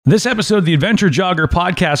This episode of the Adventure Jogger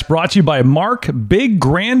podcast brought to you by Mark Big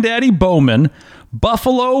Granddaddy Bowman,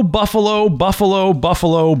 Buffalo, Buffalo, Buffalo,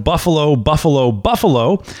 Buffalo, Buffalo, Buffalo,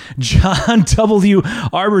 Buffalo, John W.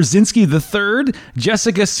 Arborzinski III,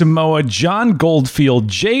 Jessica Samoa, John Goldfield,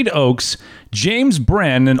 Jade Oaks, James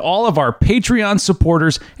Bren, and all of our Patreon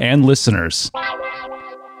supporters and listeners.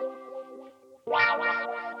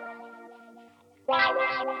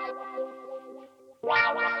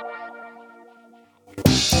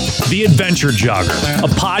 The Adventure Jogger, a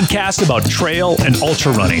podcast about trail and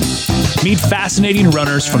ultra running. Meet fascinating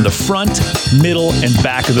runners from the front, middle, and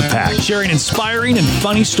back of the pack, sharing inspiring and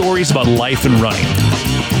funny stories about life and running.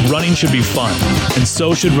 Running should be fun, and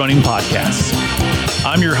so should running podcasts.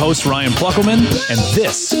 I'm your host, Ryan Pluckelman, and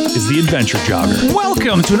this is The Adventure Jogger.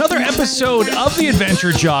 Welcome to another episode of The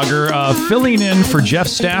Adventure Jogger. Filling in for Jeff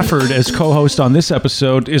Stafford as co-host on this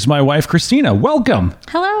episode is my wife, Christina. Welcome.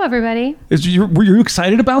 Hello, everybody. Were you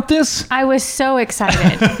excited about this? I was so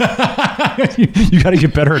excited. You got to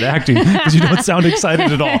get better at acting because you don't sound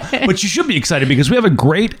excited at all. But you should be excited because we have a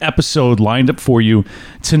great episode lined up for you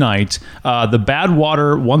tonight. The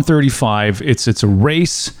Badwater 135. It's a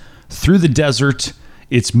race through the desert.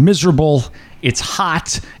 It's miserable. It's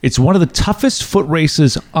hot. It's one of the toughest foot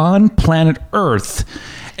races on planet Earth.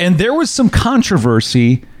 And there was some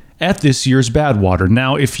controversy at this year's Badwater.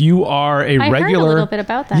 Now, if you are a regular... I heard a little bit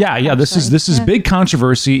about that. Yeah, this is big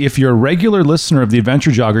controversy. If you're a regular listener of the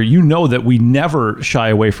Adventure Jogger, you know that we never shy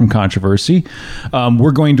away from controversy.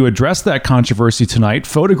 We're going to address that controversy tonight.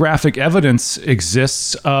 Photographic evidence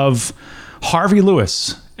exists of Harvey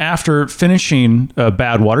Lewis. After finishing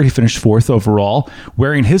Badwater, he finished fourth overall,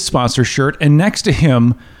 wearing his sponsor shirt, and next to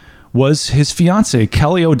him was his fiancée,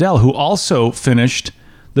 Kelly ODell, who also finished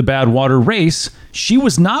the Badwater race. She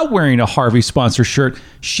was not wearing a Harvey sponsor shirt.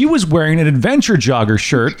 She was wearing an Adventure Jogger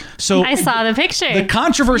shirt. So I saw the picture. The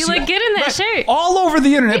controversy. You look good in that shirt. All over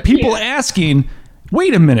the internet, people asking,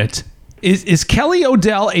 wait a minute, is Kelly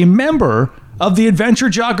ODell a member of the Adventure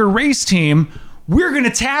Jogger race team? We're going to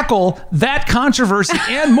tackle that controversy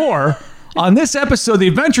and more on this episode of The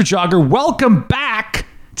Adventure Jogger. Welcome back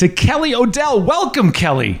to Kelly ODell. Welcome,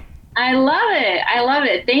 Kelly. I love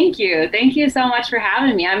it. Thank you. Thank you so much for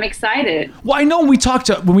having me. I'm excited. Well, I know when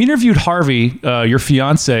we interviewed Harvey, your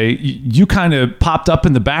fiance, you kind of popped up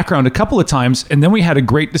in the background a couple of times, and then we had a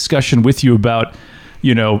great discussion with you about,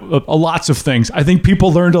 lots of things. I think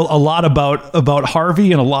people learned a lot about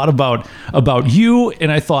Harvey and a lot about you,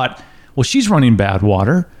 and I thought, well, she's running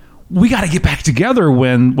Badwater. We got to get back together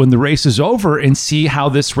when the race is over and see how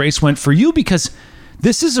this race went for you, because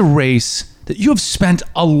this is a race that you have spent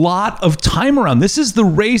a lot of time around. This is the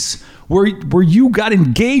race where you got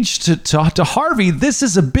engaged to Harvey. This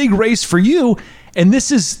is a big race for you, and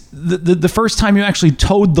this is the first time you actually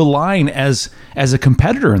towed the line as a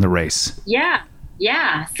competitor in the race. Yeah.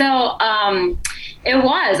 So it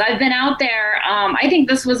was. I've been out there. I think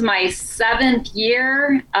this was my 7th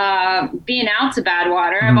year being out to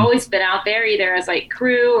Badwater. I've always been out there either as like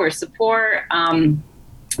crew or support.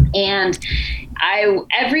 And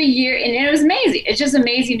every year, and it was amazing. It's just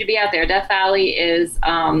amazing to be out there. Death Valley is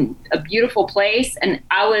a beautiful place, and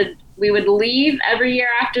we would leave every year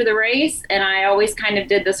after the race, and I always kind of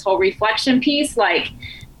did this whole reflection piece, like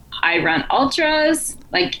I run ultras,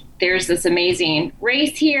 like there's this amazing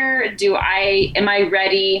race here. Am I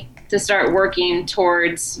ready to start working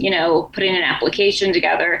towards, putting an application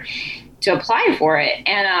together to apply for it?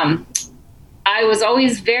 And I was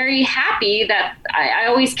always very happy that I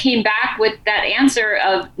always came back with that answer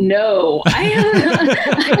of no. So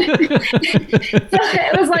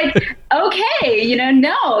it was like, okay,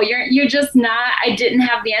 no, you're just not, I didn't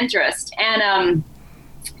have the interest. And,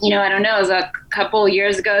 I don't know, it was a couple of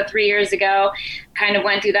years ago, 3 years ago, kind of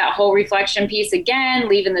went through that whole reflection piece again,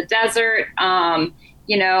 leaving the desert,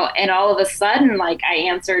 and all of a sudden, like, I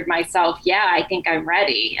answered myself, yeah, I think I'm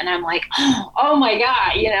ready. And I'm like, oh my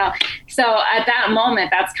God, So at that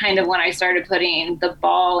moment, that's kind of when I started putting the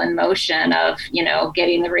ball in motion of,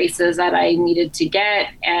 getting the races that I needed to get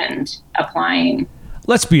and applying.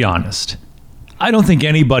 Let's be honest. I don't think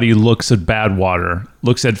anybody looks at Badwater,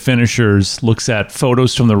 looks at finishers, looks at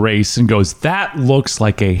photos from the race and goes, that looks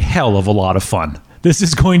like a hell of a lot of fun. This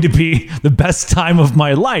is going to be the best time of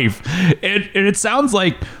my life. And it sounds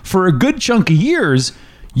like for a good chunk of years,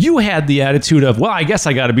 you had the attitude of, well, I guess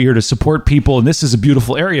I got to be here to support people, and this is a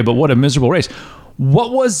beautiful area, but what a miserable race.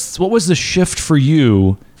 What was the shift for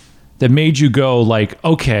you that made you go like,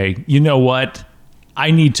 okay, you know what?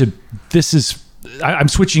 I'm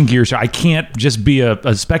switching gears here. I can't just be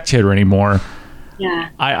a spectator anymore. Yeah.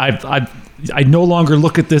 I no longer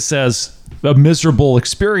look at this as a miserable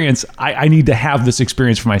experience. I need to have this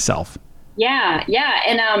experience for myself. Yeah.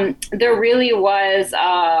 And there really was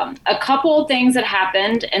a couple things that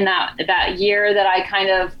happened in that year that I kind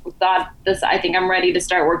of thought I think I'm ready to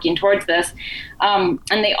start working towards this. And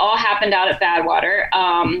they all happened out at Badwater.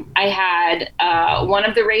 I had one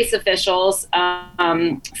of the race officials,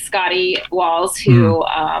 Scotty Walls, who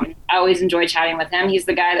I always enjoy chatting with him. He's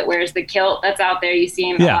the guy that wears the kilt that's out there. You see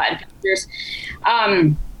him a lot in pictures.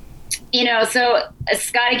 So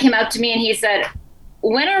Scotty came up to me and he said,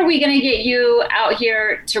 when are we going to get you out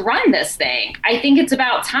here to run this thing? I think it's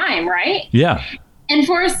about time, right? Yeah. And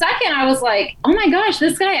for a second, I was like, oh my gosh,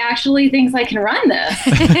 this guy actually thinks I can run this.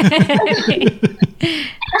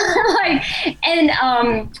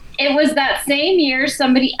 It was that same year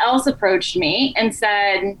somebody else approached me and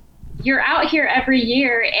said, you're out here every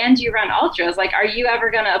year and you run ultras. Like, are you ever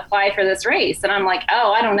going to apply for this race? And I'm like,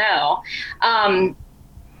 oh, I don't know.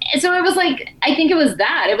 So it was like, I think it was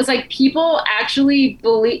that. It was like people actually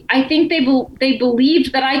believe. I think they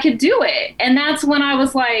believed that I could do it, and that's when I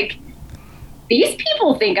was like, these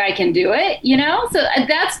people think I can do it, So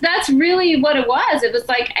that's really what it was. It was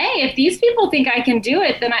like, hey, if these people think I can do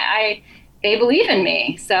it, then they believe in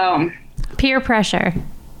me. So peer pressure.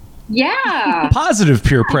 Yeah. Positive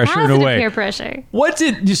peer pressure in a way. Peer pressure.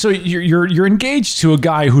 So you're engaged to a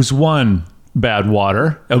guy who's won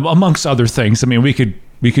Badwater, amongst other things. I mean, we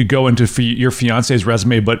could go into your fiance's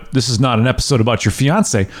resume, but this is not an episode about your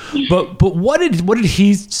fiance. But what did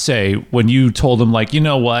he say when you told him, like, you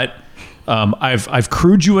know what, I've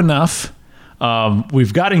crewed you enough.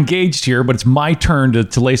 We've got engaged here, but it's my turn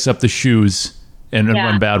to lace up the shoes and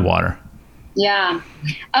run Badwater. Yeah.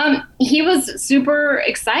 He was super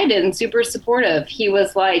excited and super supportive. He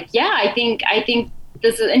was like, yeah, I think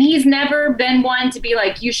this is, and he's never been one to be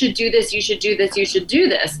like, you should do this, you should do this, you should do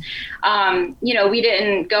this. We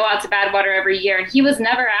didn't go out to Badwater every year, and he was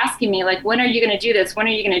never asking me, like, when are you going to do this? When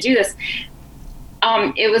are you going to do this?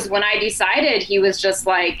 It was when I decided, he was just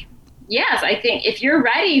like, yes, I think if you're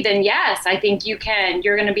ready, then yes, I think you're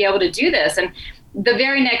going to be able to do this. And the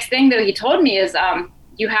very next thing that he told me is,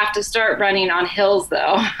 you have to start running on hills,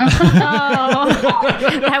 though.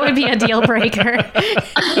 That would be a deal breaker.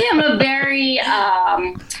 I am a very,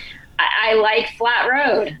 I like flat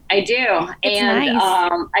road. I do. Nice.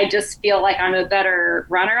 I just feel like I'm a better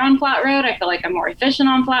runner on flat road. I feel like I'm more efficient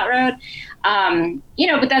on flat road.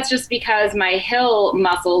 But that's just because my hill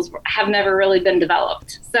muscles have never really been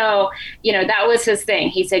developed. So, that was his thing.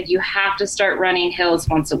 He said, you have to start running hills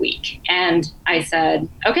once a week. And I said,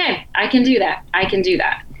 okay, I can do that.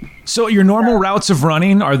 So your normal routes of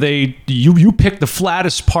running, are they, you pick the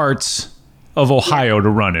flattest parts of Ohio to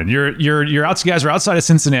run in? You guys are outside of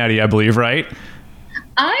Cincinnati, I believe, right?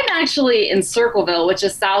 I'm actually in Circleville, which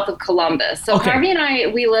is south of Columbus. So Harvey and I,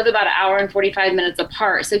 we live about an hour and 45 minutes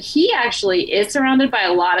apart. So he actually is surrounded by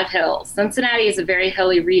a lot of hills. Cincinnati is a very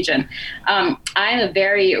hilly region. I'm a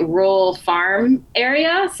very rural farm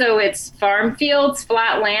area. So it's farm fields,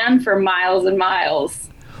 flat land for miles and miles.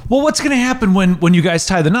 Well, what's going to happen when you guys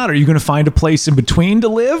tie the knot? Are you going to find a place in between to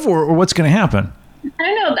live, or what's going to happen?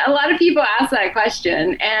 I know a lot of people ask that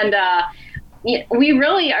question, and we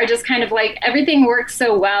really are just kind of like, everything works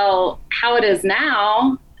so well how it is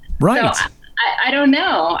now. Right. So I don't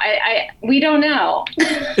know. We don't know.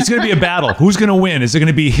 It's going to be a battle. Who's going to win? Is it going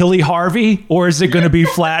to be Hilly Harvey, or is it going to be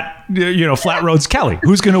flat roads Kelly?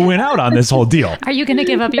 Who's going to win out on this whole deal? Are you going to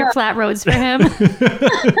give up your flat roads for him?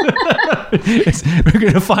 We're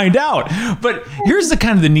going to find out. But here's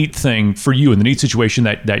the neat thing for you, and the neat situation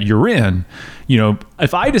that you're in.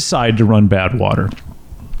 If I decide to run Badwater,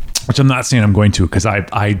 which I'm not saying I'm going to, because I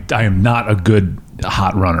am not a good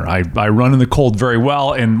hot runner. I run in the cold very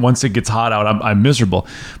well, and once it gets hot out, I'm miserable.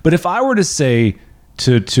 But if I were to say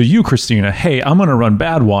to you, Christina, hey, I'm going to run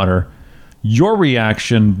Badwater, your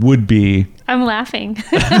reaction would be, I'm laughing.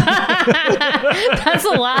 That's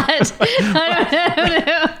a lot. I don't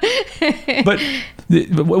know. But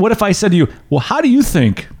what if I said to you, well, how do you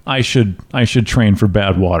think I should train for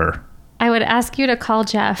Badwater? I would ask you to call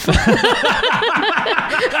Jeff.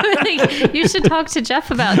 You should talk to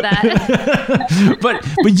Jeff about that. But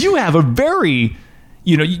you have a very,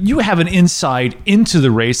 you have an insight into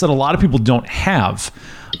the race that a lot of people don't have.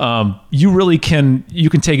 You can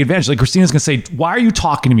take advantage. Like, Christina's going to say, why are you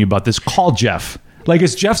talking to me about this? Call Jeff. Like,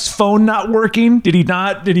 is Jeff's phone not working? Did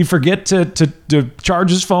he forget to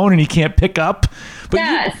charge his phone and he can't pick up?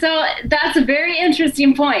 But so that's a very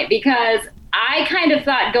interesting point, because I kind of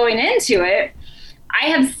thought going into it, I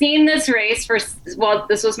have seen this race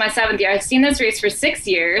this was my 7th year. I've seen this race for 6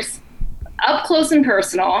 years, up close and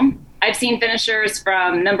personal. I've seen finishers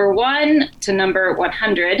from number 1 to number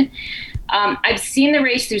 100. I've seen the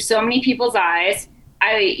race through so many people's eyes.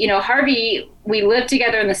 Harvey, we live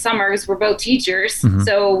together in the summers. We're both teachers.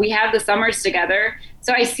 So we have the summers together.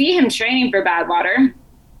 So I see him training for Badwater.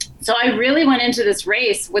 So I really went into this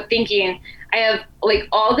race with thinking I have like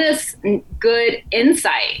all this good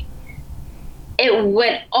insight. It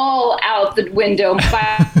went all out the window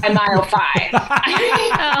by mile 5.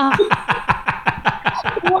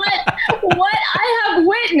 What I have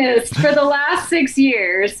witnessed for the last 6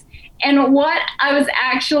 years and what I was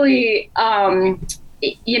actually,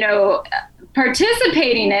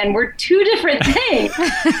 participating in were two different things.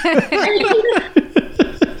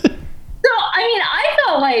 I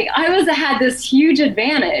felt like I had this huge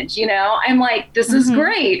advantage, I'm like, this is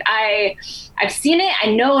great. I've seen it.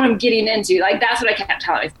 I know what I'm getting into. Like, that's what I kept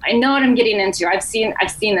telling myself. I know what I'm getting into. I've seen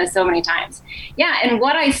this so many times. Yeah. And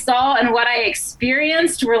what I saw and what I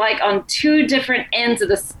experienced were like on two different ends of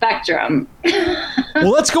the spectrum.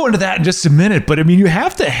 Well, let's go into that in just a minute. But I mean, you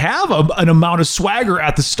have to have an amount of swagger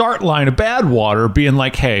at the start line of Badwater, being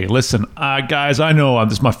like, hey, listen, guys, I know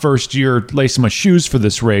this is my first year lacing my shoes for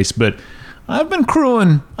this race, but I've been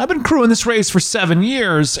crewing this race for 7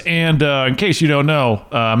 years, and in case you don't know,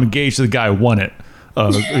 I'm engaged to the guy who won it.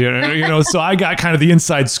 So I got kind of the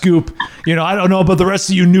inside scoop. I don't know about the rest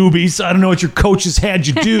of you newbies. I don't know what your coaches had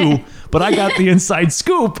you do, but I got the inside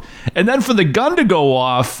scoop. And then for the gun to go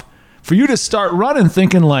off, for you to start running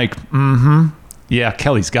thinking like, yeah,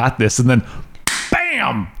 Kelly's got this. And then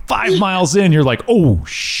bam, 5 miles in, you're like, oh,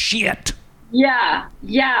 shit. Yeah.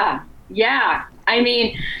 I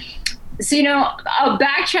mean, so, I'll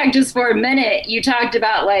backtrack just for a minute. You talked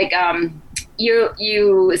about like,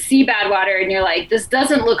 you see Badwater and you're like, this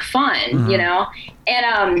doesn't look fun,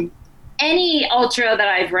 and any ultra that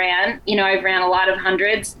I've ran, I've ran a lot of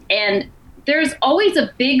hundreds, and there's always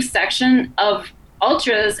a big section of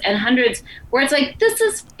ultras and hundreds where it's like, this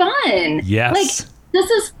is fun. Yes. Like,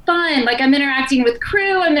 this is fun. Like, I'm interacting with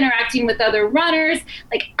crew. I'm interacting with other runners.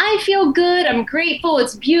 Like, I feel good. I'm grateful.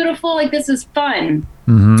 It's beautiful. Like, this is fun.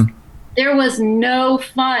 There was no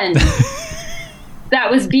fun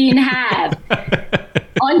that was being had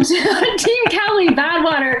on Team Kelly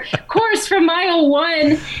Badwater course from mile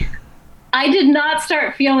 1. I did not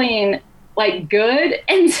start feeling like good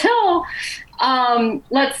until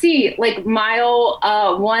let's see, like mile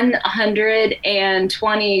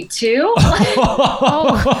 122.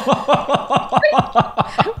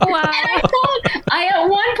 Wow. And I at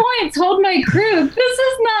one point told my crew, this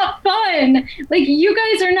is not fun. Like, you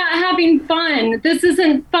guys are not having fun. This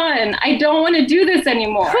isn't fun. I don't want to do this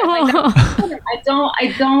anymore. Like, I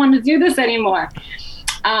don't want to do this anymore.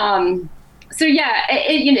 So yeah,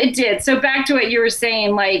 it did. So back to what you were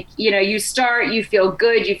saying, like, you start, you feel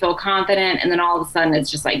good, you feel confident, and then all of a sudden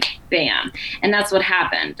it's just like, bam. And that's what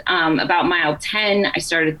happened. About mile 10, I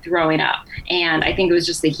started throwing up, and I think it was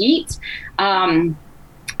just the heat. I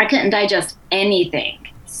couldn't digest anything.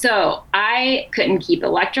 So I couldn't keep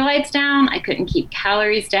electrolytes down. I couldn't keep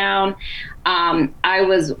calories down. I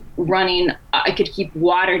was running, I could keep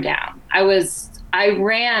water down. I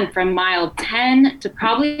ran from mile 10 to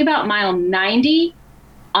probably about mile 90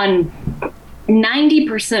 on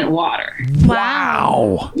 90% water.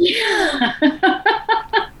 Wow.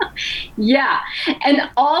 Yeah. And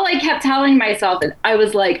all I kept telling myself is, I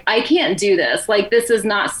was like, I can't do this. Like, this is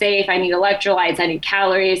not safe. I need electrolytes. I need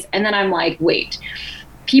calories. And then I'm like, wait,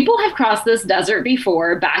 people have crossed this desert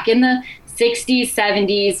before, back in the 60s,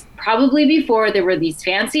 70s, probably before there were these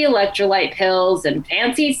fancy electrolyte pills and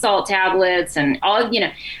fancy salt tablets and all,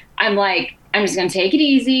 I'm like, I'm just going to take it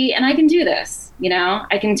easy, and I can do this.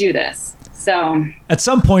 I can do this. So at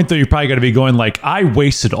some point, though, you're probably going to be going like, I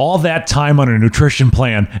wasted all that time on a nutrition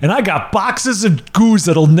plan, and I got boxes of goos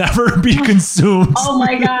that'll never be consumed. Oh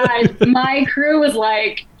my God. My crew was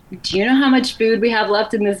like, do you know how much food we have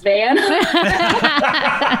left in this van?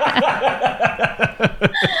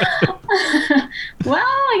 Well,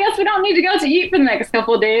 I guess we don't need to go to eat for the next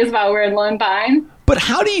couple of days while we're in Lone Pine. But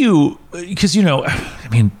how do you, because,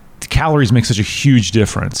 calories make such a huge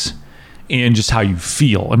difference in just how you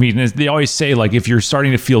feel. I mean, they always say, like, if you're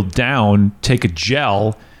starting to feel down, take a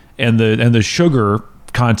gel, and the sugar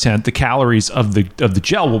content, the calories of the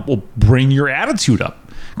gel will bring your attitude up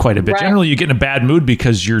quite a bit. Right. Generally, you get in a bad mood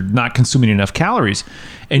because you're not consuming enough calories.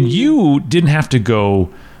 And you didn't have to go,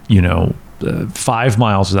 5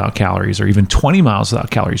 miles without calories or even 20 miles without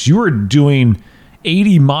calories. You were doing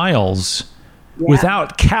 80 miles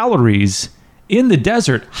without calories in the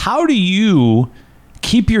desert. How do you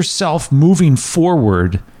keep yourself moving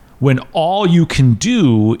forward when all you can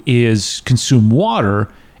do is consume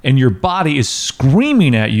water and your body is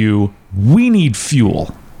screaming at you, we need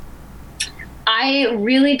fuel? I I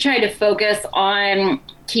really try to focus on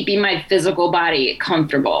keeping my physical body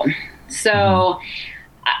comfortable. So,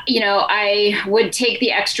 I would take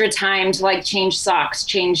the extra time to like change socks,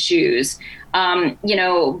 change shoes.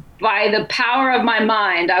 By the power of my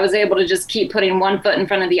mind, I was able to just keep putting one foot in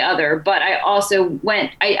front of the other. But I also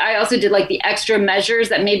I also did like the extra measures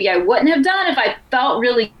that maybe I wouldn't have done if I felt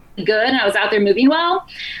really good and I was out there moving well.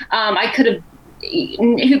 I could have,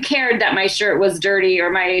 who cared that my shirt was dirty or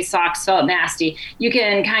my socks felt nasty? You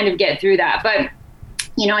can kind of get through that. But,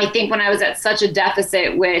 I think when I was at such a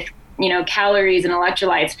deficit with, calories and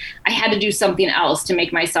electrolytes, I had to do something else to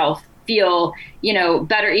make myself feel,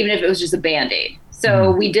 better, even if it was just a Band-Aid.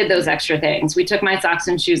 So we did those extra things. We took my socks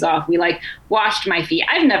and shoes off. We washed my feet.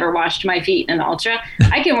 I've never washed my feet in an ultra.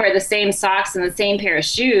 I can wear the same socks and the same pair of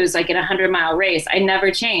shoes, like in a 100-mile race. I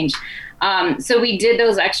never change. So we did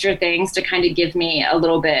those extra things to kind of give me a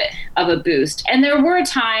little bit of a boost. And there were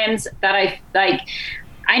times that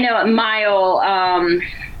I know at mile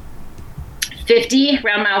 50,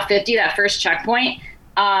 around mile 50, that first checkpoint,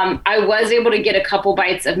 I was able to get a couple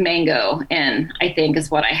bites of mango in, I think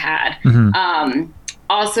is what I had.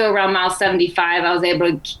 Also around mile 75, I was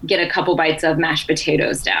able to get a couple bites of mashed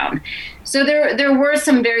potatoes down. So there were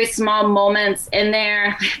some very small moments in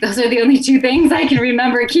there. Those are the only two things I can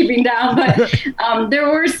remember keeping down. But there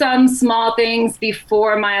were some small things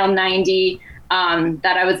before mile 90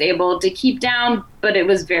 that I was able to keep down, but it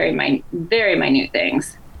was very minute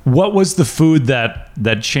things. What was the food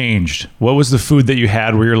that changed? What was the food that you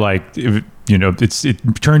had where you're like, it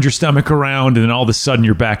turned your stomach around and then all of a sudden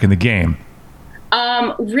you're back in the game?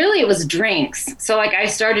 Really, it was drinks. So I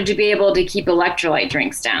started to be able to keep electrolyte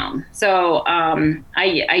drinks down. So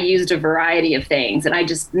I used a variety of things, and I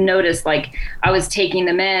just noticed I was taking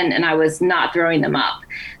them in and I was not throwing them up.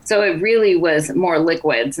 So it really was more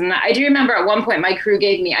liquids. And I do remember at one point my crew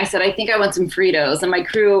I said, I think I want some Fritos. And my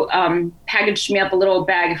crew packaged me up a little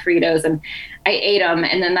bag of Fritos, and I ate them.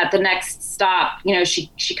 And then at the next stop,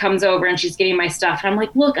 she comes over and she's getting my stuff. And I'm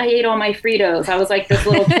like, look, I ate all my Fritos. I was like this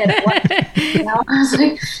little kid. I was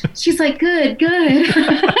like, she's like, good.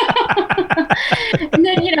 And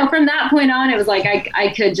then, from that point on, it was like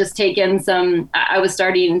I could just take in I was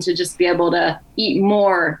starting to just be able to eat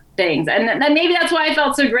more things. And then maybe that's why I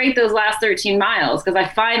felt so great those last 13 miles, because I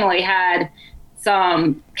finally had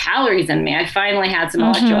some calories in me. I finally had some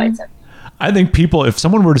electrolytes in me. I think if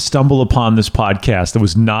someone were to stumble upon this podcast that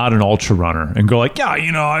was not an ultra runner and go like, yeah,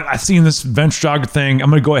 I've seen this bench jog thing, I'm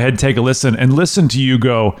going to go ahead and take a listen to you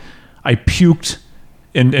go, I puked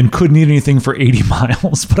and couldn't eat anything for 80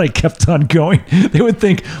 miles, but I kept on going. They would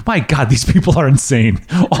think, my God, these people are insane.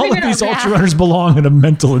 All of these ultra runners belong in a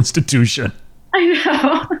mental institution. I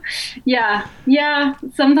know. Yeah.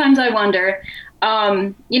 Sometimes I wonder.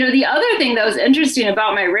 The other thing that was interesting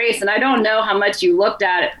about my race, and I don't know how much you looked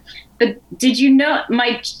at it, but did you know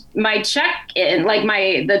my check-in,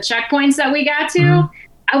 the checkpoints that we got to,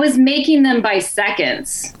 I was making them by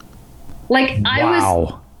seconds.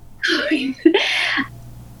 Wow.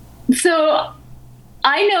 So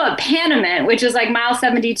I know at Panamint, which is mile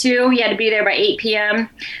 72, you had to be there by 8 p.m.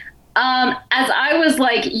 As I was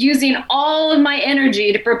using all of my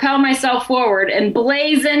energy to propel myself forward and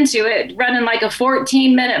blaze into it, running a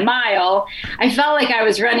 14-minute mile, I felt like I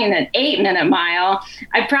was running an 8-minute mile.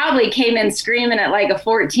 I probably came in screaming at a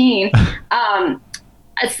 14. I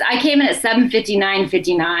came in at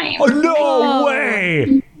 7:59:59. Oh, no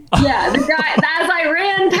way! Yeah, the guy, as I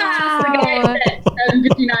ran past the guy at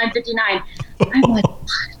 7:59:59, I'm like,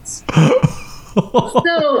 what?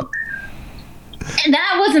 So. And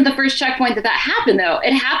that wasn't the first checkpoint that happened, though.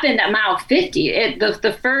 It happened at mile 50.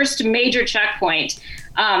 The first major checkpoint,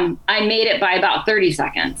 I made it by about 30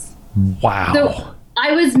 seconds. Wow. So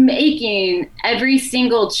I was making every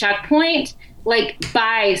single checkpoint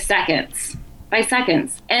by seconds.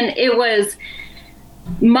 And it was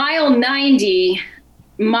mile 90,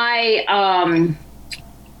 mile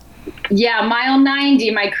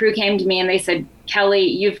 90, my crew came to me and they said, Kelly,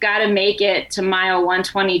 you've got to make it to mile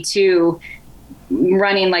 122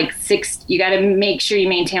 running you got to make sure you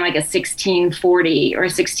maintain a 16:40 or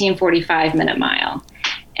 16:45 minute mile.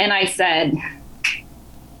 And I said,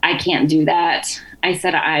 I can't do that. I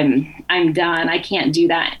said, I'm done. I can't do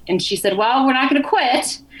that. And she said, well, we're not going to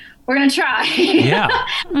quit. We're going to try. Yeah.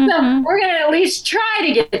 So we're going to at least try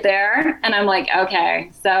to get there. And I'm like,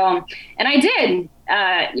 okay. So, and I did.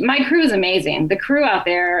 My crew is amazing. The crew out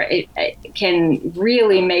there, it can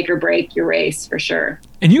really make or break your race for sure.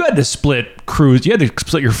 And you had to split crews. You had to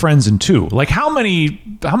split your friends in two. How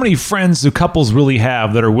many friends do couples really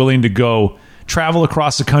have that are willing to go travel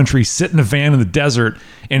across the country, sit in a van in the desert,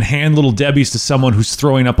 and hand little Debbies to someone who's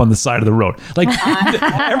throwing up on the side of the road. Like,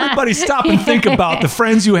 everybody stop and think about the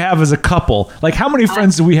friends you have as a couple. Like, how many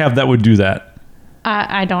friends do we have that would do that?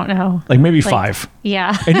 I don't know. Like maybe 5.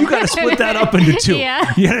 Yeah. And you got to split that up into 2.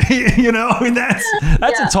 Yeah. You know, I mean,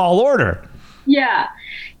 that's a tall order. Yeah.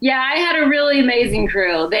 Yeah. I had a really amazing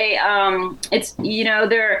crew. They, it's, you know,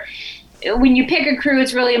 when you pick a crew,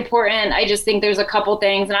 it's really important. I just think there's a couple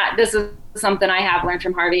things, and this is something I have learned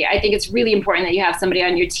from Harvey. I think it's really important that you have somebody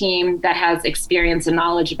on your team that has experience and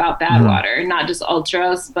knowledge about Badwater, not just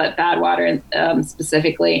ultras, but Badwater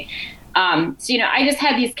specifically. So, you know, I just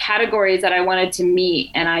had these categories that I wanted to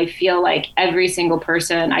meet, and I feel like I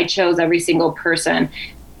chose every single person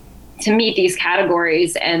to meet these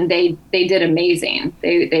categories, and they did amazing.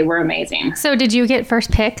 They were amazing. So did you get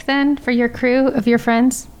first pick then for your crew of your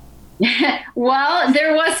friends? Well,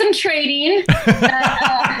 there was some trading.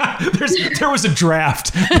 There was a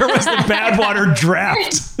draft. There was the Badwater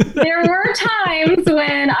draft. There were times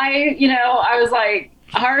when I was like,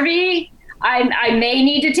 Harvey, I may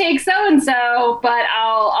need to take so and so, but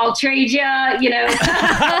I'll trade you. You know,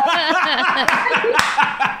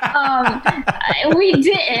 we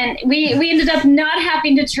didn't. We ended up not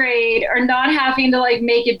having to trade or not having to like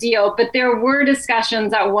make a deal. But there were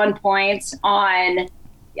discussions at one point on.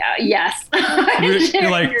 Yes. You're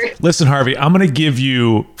like, listen, Harvey, I'm going to give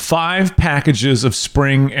you 5 packages of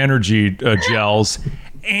Spring Energy gels.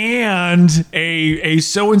 And a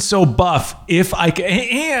so-and-so buff if I can,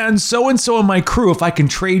 and so-and-so in my crew if I can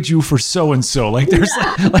trade you for so-and-so. Like there's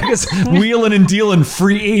like this wheeling and dealing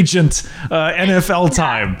free agent NFL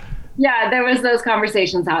time. Yeah, there was those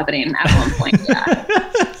conversations happening at one point. Yeah.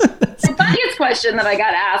 The funniest question that I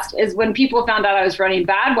got asked is when people found out I was running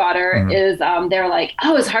Badwater is they're like,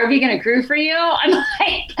 oh, is Harvey going to crew for you? I'm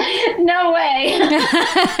like, no way.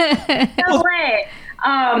 No way.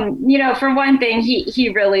 You know, for one thing, he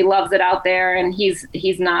really loves it out there, and he's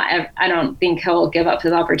not. I don't think he'll give up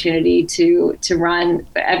his opportunity to run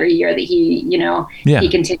every year that he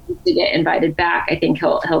continues to get invited back. I think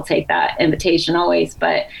he'll take that invitation always.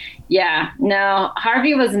 But yeah, no,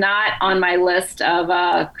 Harvey was not on my list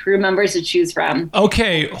of crew members to choose from.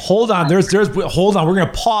 Okay, hold on. Hold on. We're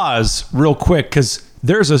gonna pause real quick because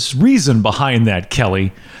there's a reason behind that,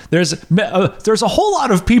 Kelly. There's a whole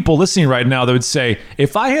lot of people listening right now that would say,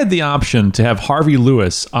 if I had the option to have Harvey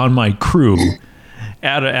Lewis on my crew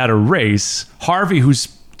at a race, Harvey, who's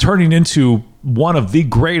turning into one of the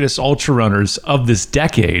greatest ultra runners of this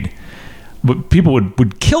decade, people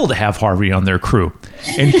would kill to have Harvey on their crew.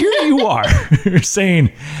 And here you are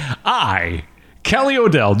saying, I, Kelly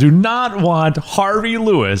ODell, do not want Harvey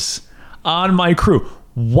Lewis on my crew.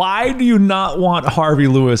 Why do you not want Harvey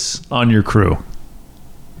Lewis on your crew?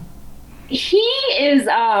 He is,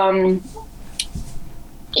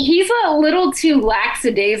 he's a little too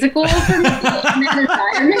lackadaisical for me in that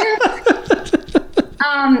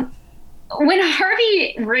environment. When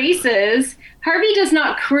Harvey races, Harvey does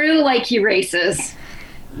not crew like he races.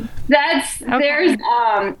 There's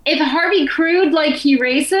if Harvey crewed like he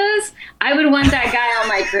races, I would want that guy on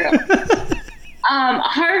my crew.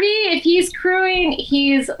 Harvey, if he's crewing,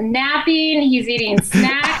 he's napping, he's eating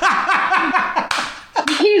snacks,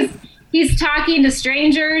 he's talking to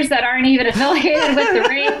strangers that aren't even affiliated with the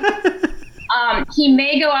race. He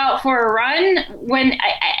may go out for a run when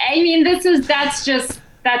I mean that's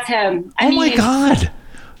him. I mean, my God.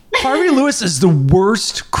 Harvey Lewis is the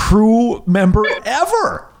worst crew member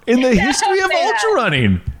ever in the history of ultra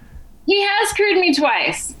running. He has crewed me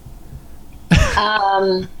twice.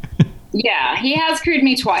 Yeah, he has crewed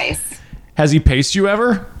me twice. Has he paced you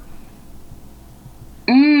ever?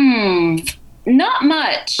 Not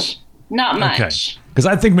much. Not much. Okay. Because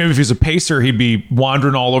I think maybe if he's a pacer, he'd be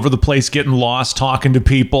wandering all over the place, getting lost, talking to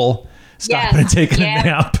people, stopping and taking a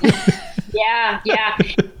nap. Yeah.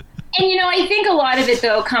 And, you know, I think a lot of it,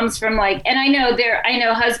 though, comes from like, and I know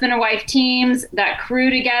husband and wife teams that crew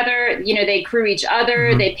together, you know, they crew each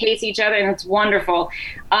other, they pace each other, and it's wonderful.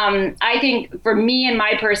 I think for me and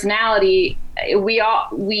my personality, I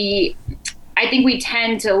think we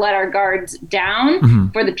tend to let our guards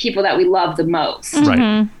down for the people that we love the most.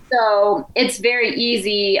 Right. So it's very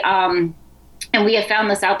easy. And we have found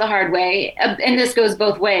this out the hard way. And this goes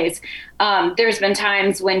both ways. There's been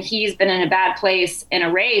times when he's been in a bad place in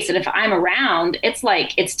a race. And if I'm around,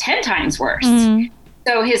 it's 10 times worse.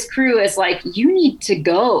 So his crew is like, you need to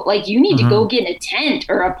go. Like, you need to go get in a tent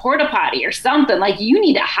or a porta potty or something. Like, you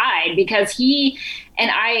need to hide because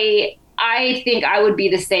I think I would be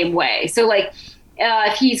the same way. So, like,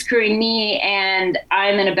 if he's crewing me and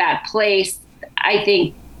I'm in a bad place, I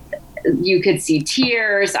think you could see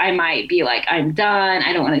tears. I might be like, I'm done.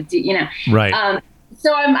 I don't want to do, Right.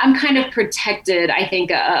 So I'm kind of protected, I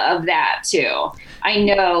think, of that too. I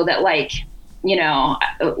know that, like,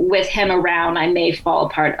 with him around, I may fall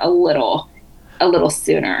apart a little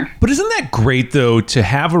sooner. But isn't that great, though, to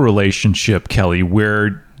have a relationship, Kelly,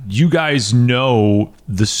 where you guys know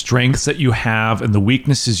the strengths that you have and the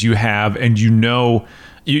weaknesses you have, and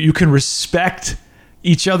you can respect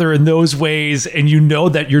each other in those ways, and you know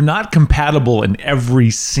that you're not compatible in every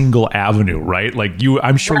single avenue, right? Like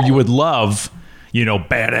I'm sure you would love,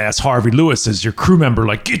 badass Harvey Lewis as your crew member,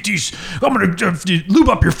 like, get these, I'm going to lube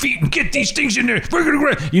up your feet and get these things in there.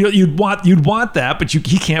 You'd want that, but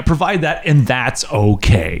he can't provide that, and that's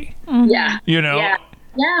okay. Yeah. Yeah.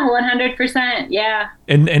 Yeah, 100%. Yeah.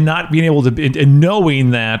 And not being able to, and knowing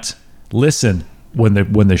that, listen, when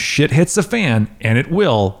the shit hits the fan, and it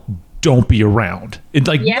will, don't be around. It's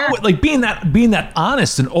like, being that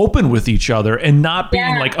honest and open with each other, and not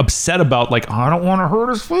being like upset about, like, I don't want to hurt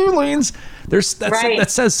his feelings. That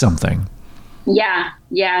says something. Yeah,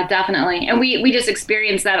 definitely. And we just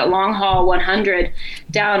experienced that at Long Haul 100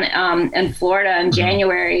 down in Florida in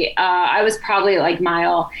January. I was probably like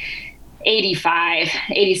mile 85,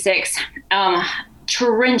 86.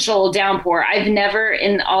 Torrential downpour. I've never,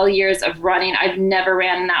 in all years of running, I've never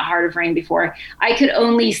ran in that hard of rain before. I could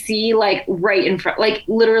only see like right in front, like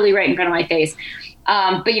literally right in front of my face.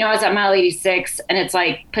 But I was at mile 86, and it's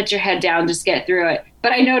like, put your head down, just get through it.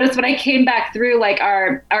 But I noticed when I came back through like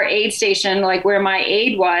our aid station, like where my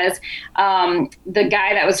aid was, the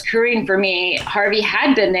guy that was crewing for me, Harvey,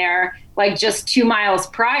 had been there like just 2 miles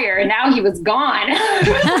prior, and now he was gone. And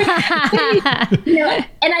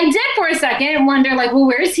I did for a second wonder, like, well,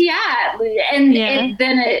 where's he at? And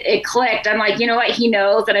then it clicked. I'm like, you know what? He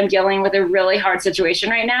knows that I'm dealing with a really hard situation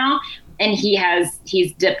right now, and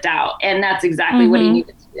he's dipped out, and that's exactly what he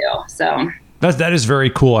needed to do. So that is very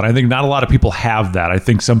cool, and I think not a lot of people have that. I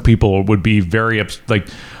think some people would be very like,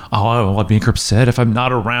 oh, I'll be upset if I'm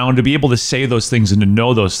not around. To be able to say those things and to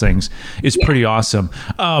know those things is pretty awesome.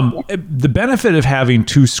 The benefit of having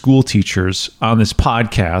two school teachers on this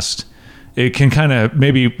podcast, it can kind of,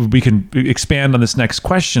 maybe we can expand on this next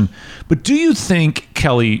question. But do you think,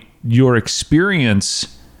 Kelly, your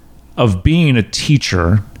experience of being a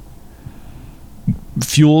teacher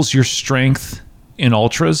fuels your strength in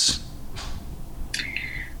ultras?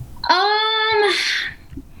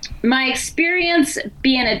 My experience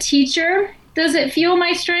being a teacher, does it fuel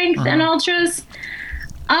my strength in ultras?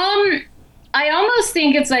 I almost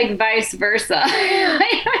think it's like vice versa.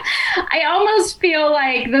 I almost feel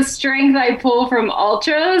like the strength I pull from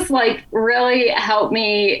ultras like really help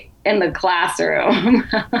me in the classroom.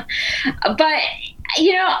 But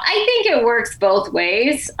I think it works both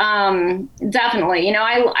ways. Definitely.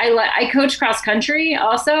 I coach cross country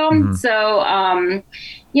also. So,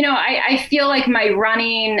 I feel like my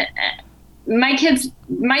running,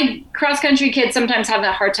 my cross country kids sometimes have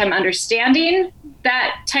a hard time understanding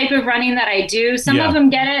that type of running that I do. Some of them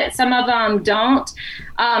get it, some of them don't.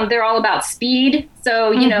 They're all about speed.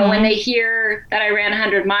 So, when they hear that I ran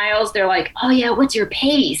 100 miles, they're like, oh yeah, what's your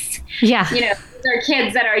pace? Yeah. There are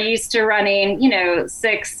kids that are used to running,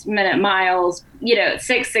 6-minute miles,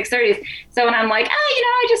 6:30s. So when I'm like,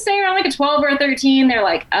 I just say around like a 12 or a 13, they're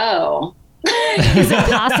like, oh. Is it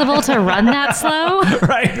possible to run that slow?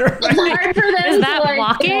 Right. It's hard for them. Is that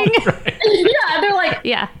walking? Right. Yeah, they're like,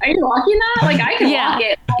 are you walking that? Like, I can walk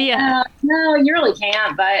it. No, you really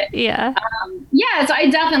can't. But so I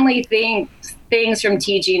definitely think things from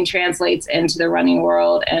teaching translates into the running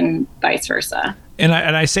world and vice versa. And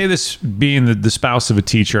I say this being the spouse of a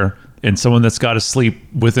teacher and someone that's got to sleep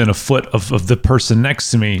within a foot of the person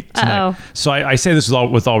next to me tonight. Uh-oh. So I say this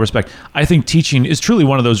with all respect. I think teaching is truly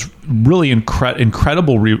one of those really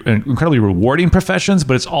incredibly rewarding professions,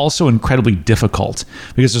 but it's also incredibly difficult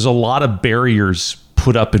because there's a lot of barriers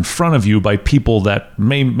put up in front of you by people that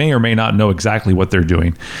may or may not know exactly what they're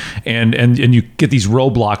doing. And you get these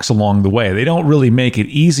roadblocks along the way. They don't really make it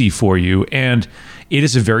easy for you. And it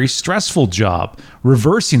is a very stressful job.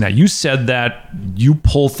 Reversing that, you said that you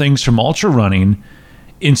pull things from ultra running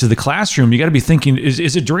into the classroom. You got to be thinking: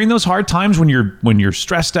 is it during those hard times when you're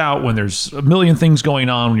stressed out, when there's a million things going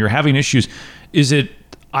on, when you're having issues? Is it,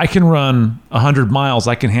 I can run 100 miles,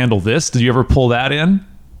 I can handle this? Did you ever pull that in?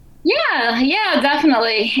 Yeah,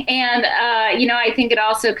 definitely. And I think it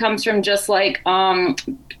also comes from just like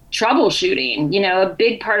troubleshooting. A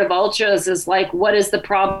big part of ultras is like, what is the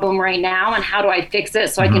problem right now and how do I fix it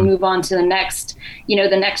so I can move on to the next,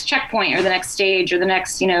 the next checkpoint or the next stage or the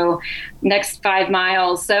next, next 5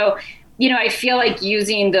 miles. So I feel like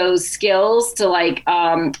using those skills to like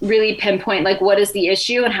really pinpoint like what is the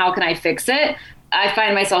issue and how can I fix it. I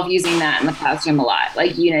find myself using that in the classroom a lot.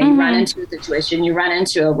 Like, you run into a situation, you run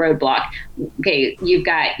into a roadblock. Okay, you've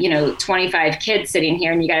got, 25 kids sitting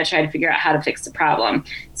here and you got to try to figure out how to fix the problem.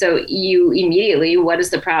 So you immediately, what is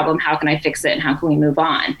the problem? How can I fix it? And how can we move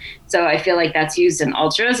on? So I feel like that's used in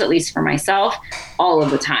ultras, at least for myself, all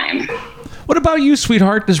of the time. What about you,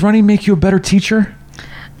 sweetheart? Does running make you a better teacher?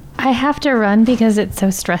 I have to run because it's so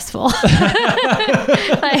stressful.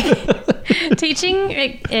 Like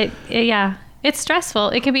teaching, yeah. It's stressful.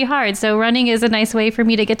 It can be hard. So running is a nice way for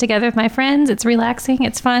me to get together with my friends. It's relaxing.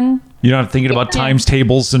 It's fun. You're not thinking about times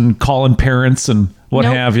tables and calling parents and what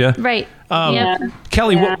have you. Right.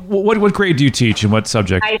 Kelly, what grade do you teach and what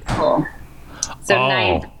subject? High school.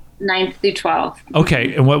 So ninth through 12th.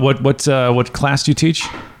 Okay. And what class do you teach?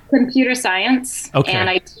 Computer science. Okay. And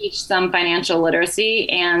I teach some financial literacy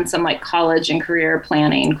and some like college and career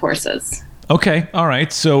planning courses. Okay. All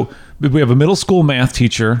right. So we have a middle school math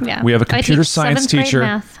teacher. Yeah. We have a computer science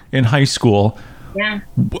teacher in high school. Yeah.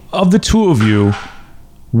 Of the two of you,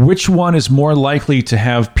 which one is more likely to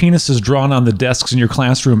have penises drawn on the desks in your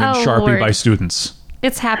classroom in Sharpie by students?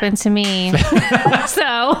 It's happened to me.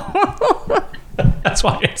 So that's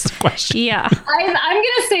why it's the question. Yeah. I'm going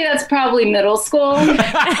to say that's probably middle school.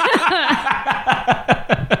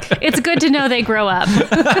 It's good to know they grow up.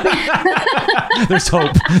 There's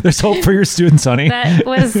hope. There's hope for your students, honey. That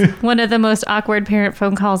was one of the most awkward parent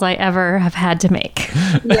phone calls I ever have had to make.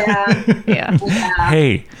 Yeah.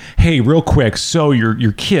 Hey, real quick. So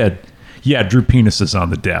your kid, drew penises on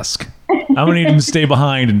the desk. I'm going to need him to stay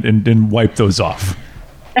behind and wipe those off.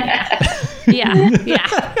 Yeah.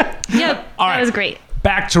 Yep. All right. That was great.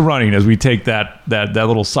 Back to running as we take that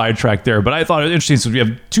little sidetrack there. But I thought it was interesting since we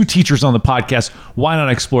have two teachers on the podcast. Why not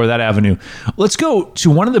explore that avenue? Let's go to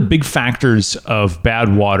one of the big factors of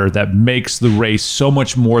Badwater that makes the race so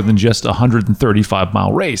much more than just a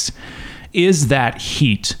 135-mile race is that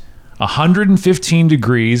heat. 115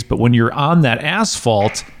 degrees, but when you're on that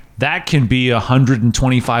asphalt, that can be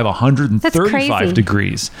 125, 135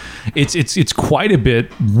 degrees. It's quite a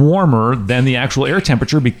bit warmer than the actual air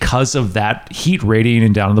temperature because of that heat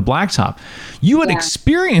radiating down on the blacktop. You had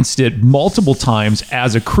experienced it multiple times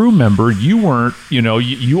as a crew member. You weren't,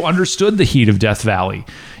 you understood the heat of Death Valley.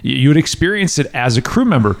 You had experienced it as a crew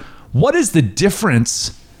member. What is the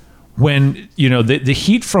difference when, the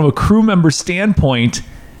heat from a crew member standpoint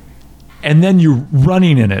and then you're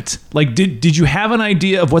running in it? Like, did you have an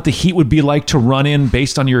idea of what the heat would be like to run in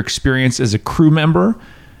based on your experience as a crew member?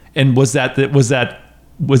 And was that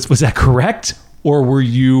correct, or were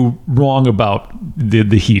you wrong about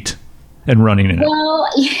the heat and running in it? Well,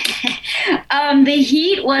 the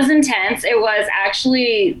heat was intense. It was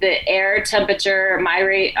actually the air temperature. My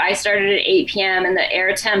rate, I started at 8 p.m. and the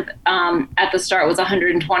air temp at the start was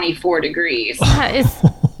 124 degrees.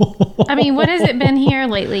 What has it been here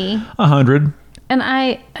lately? 100. And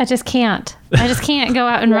I just can't. I just can't go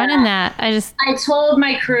out and run in that. I told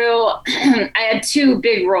my crew, I had two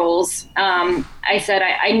big rules. I said,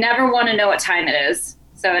 I never want to know what time it is.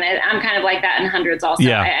 So, I'm kind of like that in hundreds also.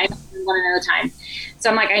 Yeah. I never want to know the time. So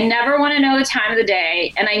I'm like, I never want to know the time of the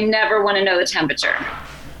day, and I never want to know the temperature.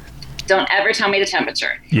 Don't ever tell me the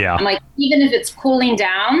temperature. Yeah. I'm like, even if it's cooling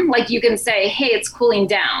down, like you can say, hey, it's cooling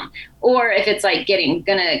down. Or if it's like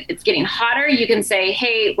it's getting hotter, you can say,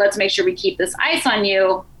 hey, let's make sure we keep this ice on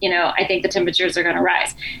you. I think the temperatures are going to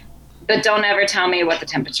rise. But don't ever tell me what the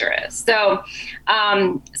temperature is. So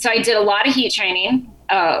I did a lot of heat training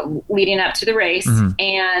leading up to the race. Mm-hmm.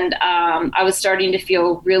 And I was starting to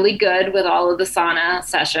feel really good with all of the sauna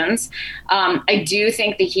sessions. I do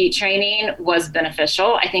think the heat training was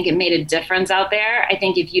beneficial. I think it made a difference out there. I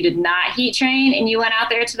think if you did not heat train and you went out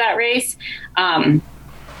there to that race,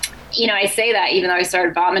 I say that even though I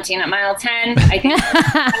started vomiting at mile 10, I think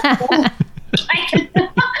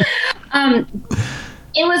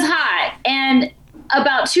it was hot. And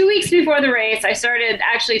about 2 weeks before the race, I started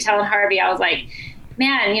actually telling Harvey, I was like,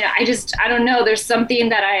 man, I don't know. There's something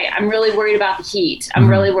that I'm really worried about the heat. I'm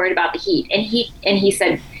really worried about the heat. And he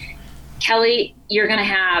said, Kelly, you're going to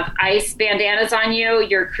have ice bandanas on you.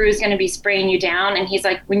 Your crew's going to be spraying you down. And he's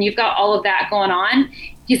like, when you've got all of that going on,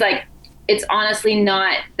 he's like, it's honestly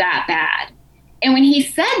not that bad. And when he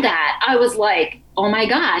said that, I was like, oh my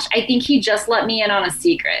gosh, I think he just let me in on a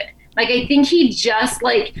secret. Like, I think he just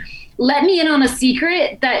let me in on a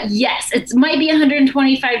secret that yes, it might be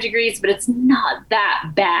 125 degrees, but it's not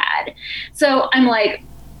that bad. So I'm like,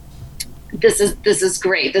 this is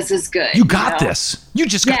great. This is good. You got this. You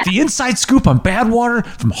just got the inside scoop on Badwater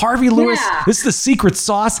from Harvey Lewis. Yeah. This is the secret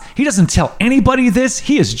sauce. He doesn't tell anybody this.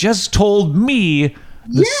 He has just told me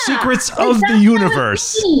the secrets of the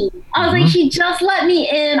universe. I was like, he just let me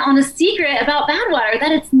in on a secret about Badwater,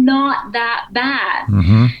 that it's not that bad.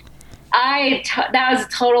 Mm-hmm. That was a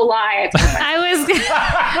total lie. I was like,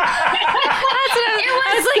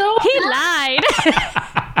 he lied.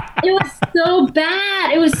 It was so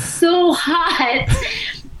bad. It was so hot.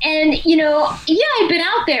 And, I've been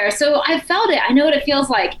out there, so I felt it. I know what it feels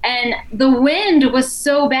like. And the wind was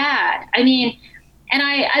so bad. I mean, and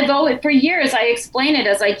I've always, for years, I explain it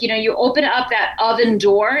as like, you open up that oven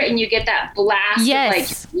door and you get that blast.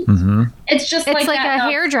 Yes. Of Mm-hmm. It's just it's like like that.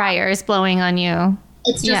 a hairdryer is blowing on you.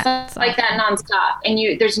 It's just like that nonstop. And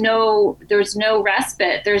there's no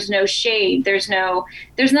respite. There's no shade. There's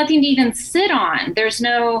nothing to even sit on. There's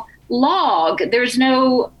no log. There's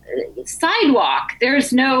no sidewalk.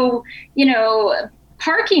 There's no,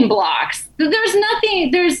 parking blocks. There's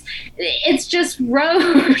nothing. It's just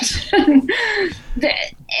road.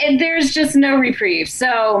 There's just no reprieve.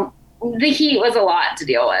 So the heat was a lot to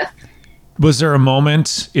deal with. Was there a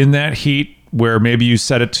moment in that heat where maybe you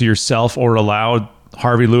said it to yourself or aloud,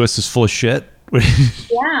 Harvey Lewis is full of shit?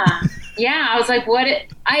 Yeah. I was like, when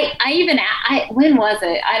was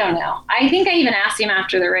it? I don't know. I think I even asked him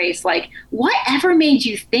after the race, like, whatever made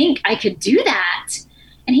you think I could do that?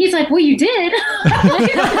 And he's like, well, you did. I'm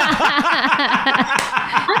like,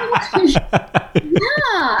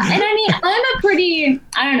 yeah. And I mean,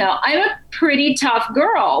 I'm a pretty tough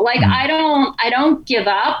girl. Like, I don't give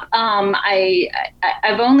up.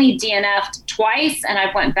 I've only DNF'd twice, and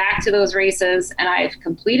I've went back to those races and I've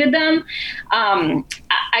completed them.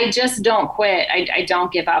 I just don't quit. I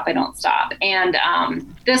don't give up. I don't stop. And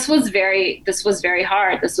this was very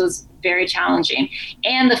hard. This was very challenging.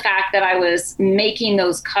 And the fact that I was making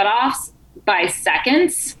those cutoffs by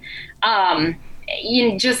seconds,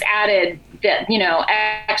 just added that,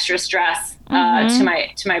 extra stress to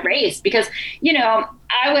my race, because,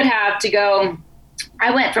 I would have to go, I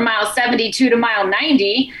went from mile 72 to mile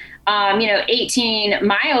 90, 18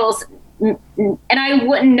 miles. And I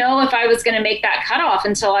wouldn't know if I was going to make that cutoff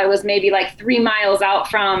until I was maybe like 3 miles out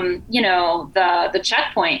from, the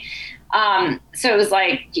checkpoint. So it was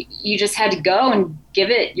like, you just had to go and give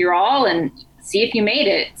it your all and see if you made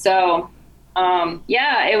it. So,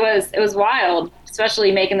 it was wild,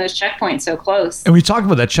 especially making those checkpoints so close. And we talked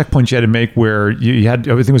about that checkpoint you had to make where you had,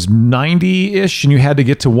 everything was 90-ish and you had to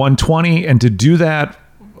get to 120. And to do that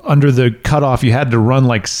under the cutoff, you had to run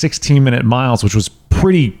like 16-minute miles, which was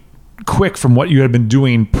pretty quick from what you had been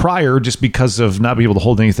doing prior, just because of not being able to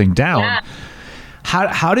hold anything down. Yeah.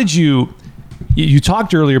 How did you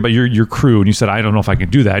talked earlier about your crew, and you said, I don't know if I can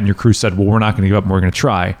do that. And your crew said, well, we're not going to give up and we're going to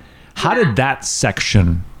try. How did that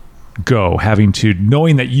section go,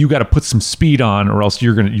 knowing that you got to put some speed on or else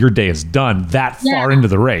your day is done that far into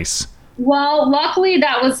the race? Well, luckily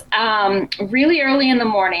that was really early in the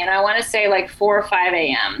morning, and I want to say like 4 or 5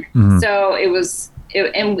 a.m. Mm-hmm. So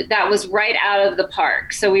and that was right out of the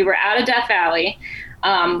park. So we were out of Death Valley.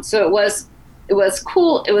 So it was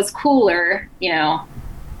cool. It was cooler,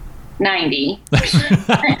 90.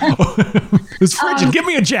 It's frigid. Give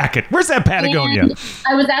me a jacket. Where's that Patagonia?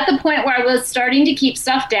 I was at the point where I was starting to keep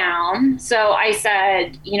stuff down. So I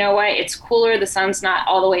said, you know what? It's cooler. The sun's not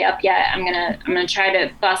all the way up yet. I'm gonna try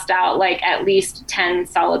to bust out like at least 10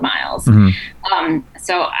 solid miles. Mm-hmm.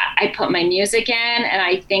 So I put my music in, and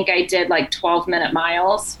I think I did like 12-minute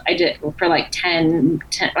miles. I did for like 10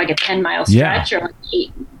 like a 10-mile stretch or like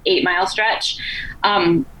 8-mile stretch.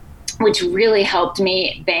 Which really helped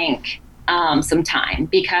me bank some time,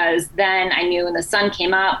 because then I knew when the sun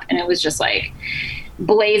came up and it was just like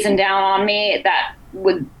blazing down on me, that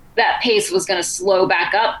pace was going to slow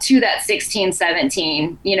back up to that 16,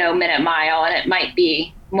 17, minute mile. And it might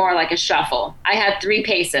be more like a shuffle. I had 3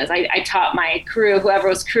 paces. I taught my crew, whoever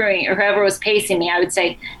was crewing or whoever was pacing me, I would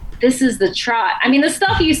say, this is the trot. I mean, the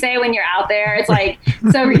stuff you say when you're out there, it's like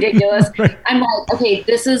so ridiculous. I'm like, okay,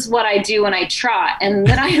 this is what I do when I trot. And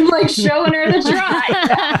then I'm like showing her the trot.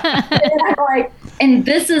 And I'm like, and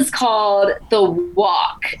this is called the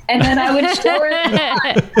walk. And then I would show her the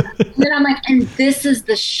trot. And then I'm like, and this is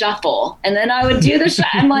the shuffle. And then I would do the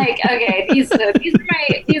I'm like, okay, these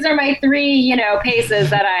are my 3,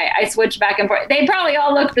 paces that I switch back and forth. They probably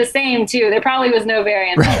all look the same too. There probably was no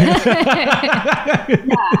variance.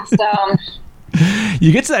 Yeah. So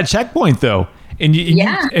you get to that checkpoint though, and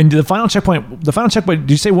and the final checkpoint.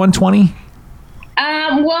 Did you say 120?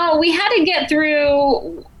 Well, we had to get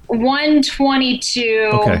through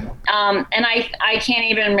 1:22. Okay. And I can't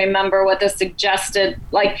even remember what the suggested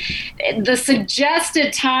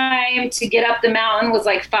time to get up the mountain was,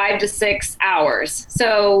 like 5 to 6 hours.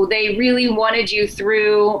 So they really wanted you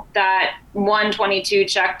through that 1:22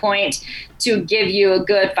 checkpoint to give you a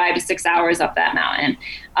good 5 to 6 hours up that mountain.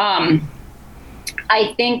 I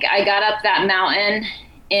think I got up that mountain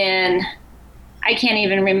I can't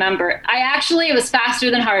even remember. It was faster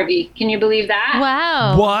than Harvey. Can you believe that?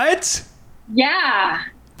 Wow. What? Yeah.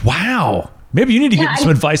 Wow. Maybe you need to give him some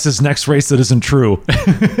advice this next race that isn't true.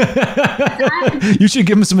 You should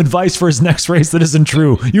give him some advice for his next race that isn't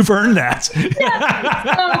true. You've earned that. I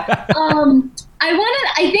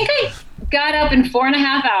think I got up in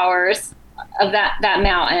 4.5 hours of that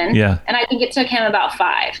mountain. Yeah. And I think it took him about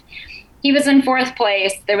 5. He was in 4th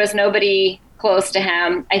place. There was nobody close to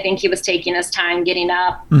him. I think he was taking his time getting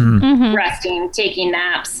up, resting, taking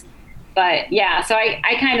naps. But yeah, so I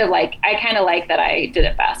kind of like that I did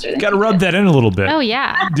it faster than Got to rub that in a little bit. Oh,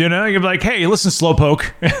 yeah. You know, you're like, hey, listen, Slowpoke.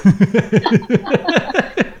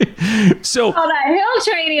 So all that hill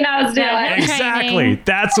training I was doing. exactly,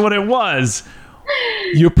 that's what it was.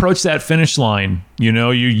 You approach that finish line. You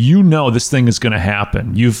know this thing is going to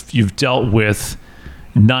happen. You've dealt with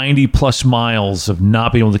 90 plus miles of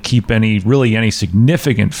not being able to keep any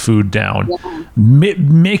significant food down,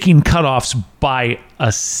 making cutoffs by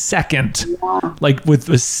a second, like with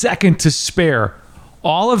a second to spare,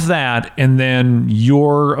 all of that. And then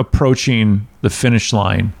you're approaching the finish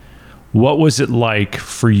line. What was it like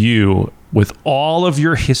for you with all of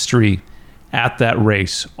your history at that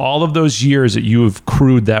race, all of those years that you have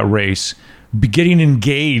crewed that race, getting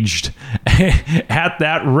engaged at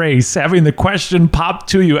that race, having the question pop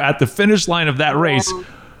to you at the finish line of that race?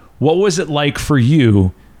 What was it like for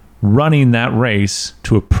you running that race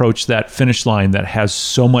to approach that finish line that has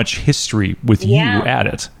so much history with you at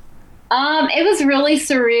it? It was really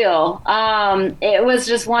surreal. It was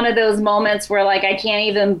just one of those moments where, like, I can't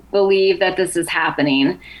even believe that this is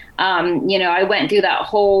happening. I went through that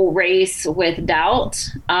whole race with doubt,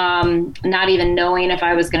 not even knowing if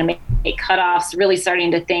I was going to make cutoffs, really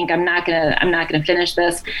starting to think I'm not gonna finish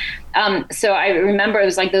this. So I remember it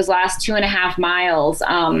was like those last 2.5 miles,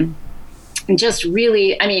 just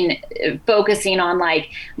really, focusing on, like,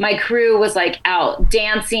 my crew was like out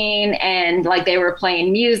dancing and like they were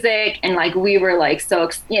playing music and like we were like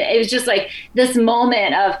it was just like this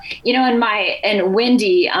moment of, and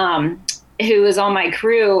Wendy, who was on my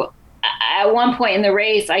crew, at one point in the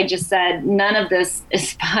race, I just said, none of this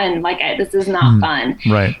is fun. Like, this is not fun.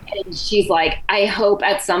 Right. And she's like, I hope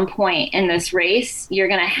at some point in this race, you're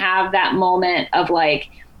going to have that moment of, like,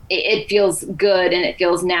 it feels good and it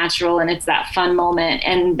feels natural and it's that fun moment.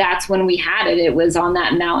 And that's when we had it. It was on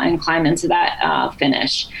that mountain, climbing to that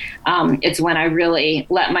finish. It's when I really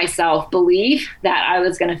let myself believe that I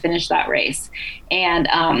was going to finish that race. And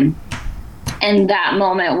that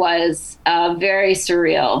moment was very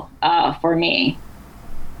surreal for me.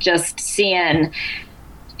 Just seeing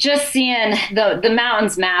the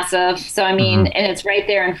mountain's massive. So, and it's right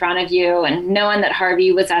there in front of you, and knowing that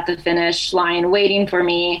Harvey was at the finish line waiting for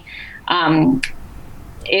me.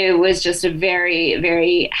 It was just a very,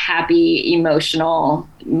 very happy, emotional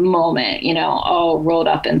moment, all rolled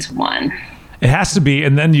up into one. It has to be.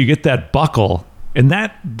 And then you get that buckle. And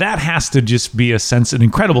that has to just be an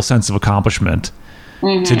incredible sense of accomplishment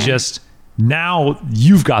to just, now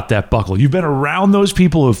you've got that buckle. You've been around those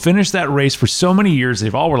people who have finished that race for so many years.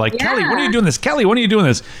 They've all were like, Kelly, when are you doing this? Kelly, when are you doing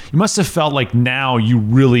this? You must have felt like now you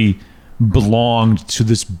really belonged to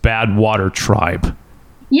this Badwater tribe.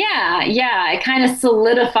 Yeah. It kind of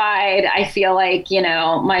solidified, I feel like,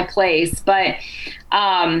 my place. But,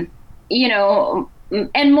 and more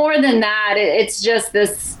than that, it's just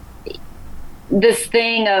this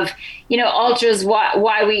thing of, ultras,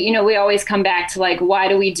 why we always come back to, like, why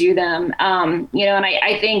do we do them? And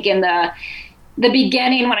I think in the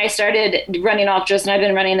beginning when I started running ultras, and I've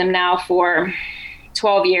been running them now for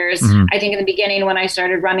 12 years, I think in the beginning when I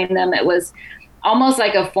started running them, it was almost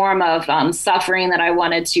like a form of suffering that I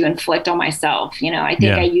wanted to inflict on myself. I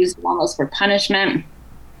think I used it almost for punishment.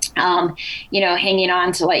 Hanging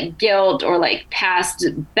on to, like, guilt or, like, past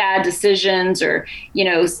bad decisions, or,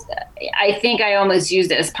 I think I almost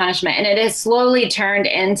used it as punishment. And it has slowly turned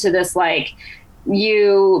into this, like,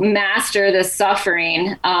 you master this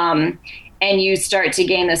suffering, and you start to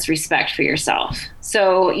gain this respect for yourself.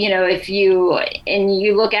 So, if you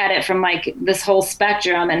look at it from, like, this whole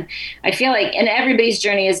spectrum, and I feel like, and everybody's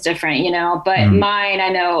journey is different, but mine, I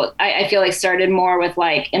know, I feel like started more with,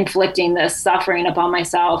 like, inflicting this suffering upon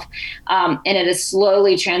myself. And it has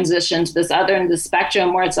slowly transitioned to this other end of the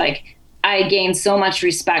spectrum where it's like, I gained so much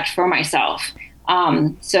respect for myself.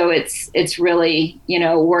 So it's really,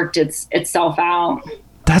 worked itself out.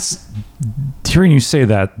 That's, hearing you say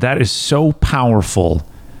that is so powerful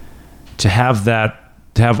to have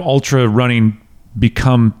ultra running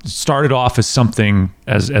started off as something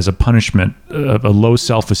as a punishment, a low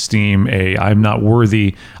self-esteem, I'm not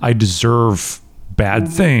worthy, I deserve bad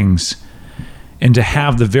things. And to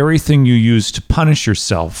have the very thing you use to punish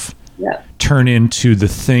yourself turn into the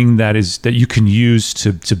thing that you can use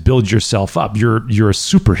to build yourself up. You're a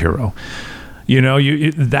superhero.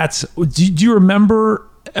 Do you remember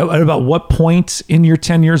at about what point in your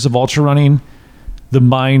 10 years of ultra running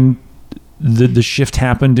the shift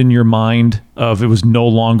happened in your mind of it was no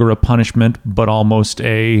longer a punishment, but almost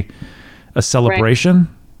a celebration? Right.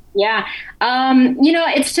 Yeah.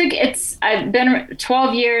 I've been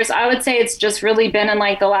 12 years. I would say it's just really been in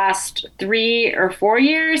like the last 3 or 4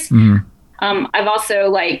 years. Mm. I've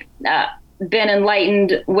also been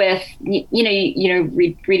enlightened with,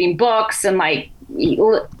 reading books and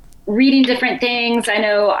reading different things. I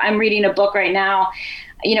know I'm reading a book right now.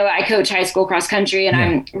 I coach high school cross country, and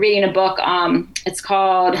I'm reading a book. It's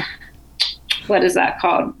called, what is that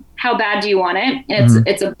called? How Bad Do You Want It? And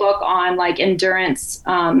it's a book on endurance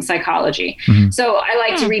psychology. Mm-hmm. So I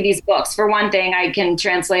like to read these books. For one thing, I can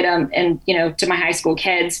translate them and to my high school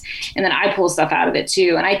kids, and then I pull stuff out of it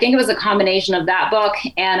too. And I think it was a combination of that book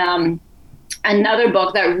and another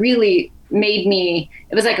book that really made me.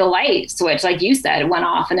 It was like a light switch, like you said, it went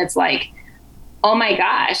off, and it's like, oh my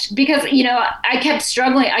gosh, because, I kept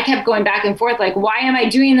struggling. I kept going back and forth. Why am I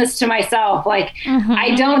doing this to myself?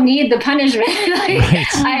 I don't need the punishment.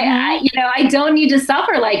 I don't need to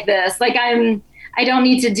suffer like this. I don't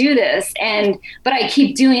need to do this. But I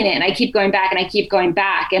keep doing it, and I keep going back, and I keep going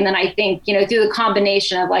back. And then I think, through the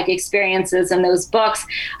combination of experiences and those books,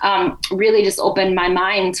 really just opened my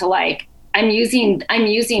mind to I'm using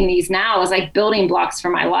these now as building blocks for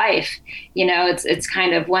my life. It's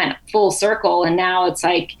kind of went full circle, and now it's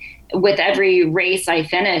with every race I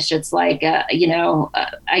finish, it's I gain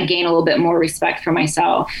a little bit more respect for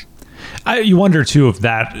myself. You wonder too if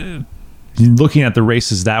that, looking at the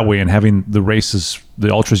races that way and having the races,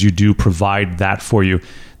 the ultras you do provide that for you,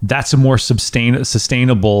 that's a more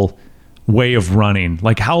sustainable way of running.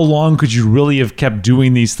 How long could you really have kept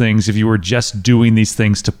doing these things if you were just doing these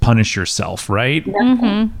things to punish yourself, right?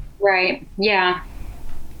 Mm-hmm. Right. Yeah.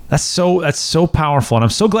 That's so powerful. And I'm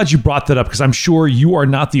so glad you brought that up, because I'm sure you are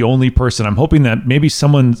not the only person. I'm hoping that maybe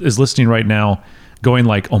someone is listening right now going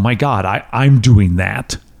oh my God, I'm doing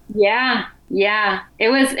that. Yeah. Yeah. It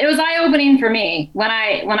was eye-opening for me when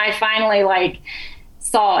I finally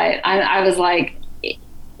saw it. I was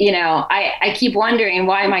I keep wondering,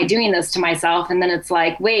 why am I doing this to myself? And then it's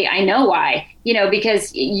wait, I know why,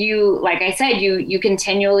 because you, like I said, you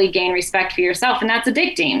continually gain respect for yourself, and that's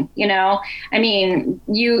addicting.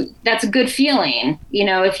 That's a good feeling,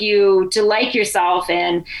 if to like yourself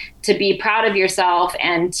and to be proud of yourself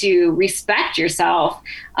and to respect yourself.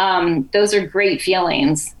 Those are great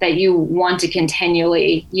feelings that you want to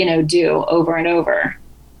continually, do over and over.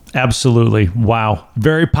 Absolutely. Wow.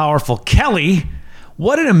 Very powerful. Kelly,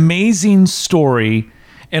 what an amazing story.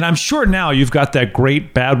 And I'm sure now you've got that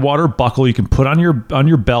great Badwater buckle you can put on your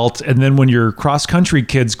belt, and then when your cross-country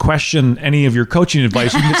kids question any of your coaching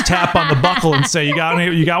advice, you can just tap on the buckle and say, you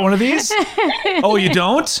got one of these? Oh, you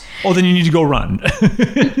don't? Oh, then you need to go run.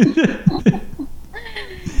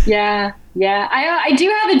 Yeah. I do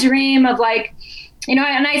have a dream of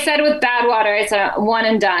and I said with Badwater, it's a one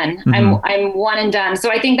and done. Mm-hmm. I'm one and done.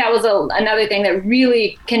 So I think that was another thing that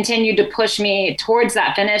really continued to push me towards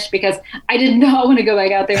that finish, because I did not want to go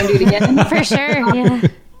back out there and do it again. For sure. Yeah.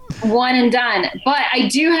 One and done. But I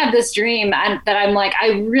do have this dream that I'm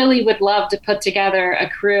I really would love to put together a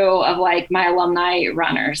crew of my alumni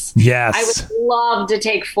runners. Yes. I would love to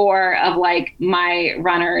take 4 of my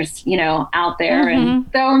runners, out there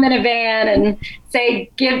and throw them in a van and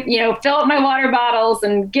say, fill up my water bottles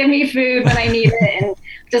and give me food when I need it, and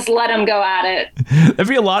just let them go at it.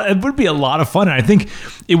 It would be a lot of fun. And I think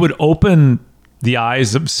it would open the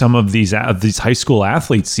eyes of some of these high school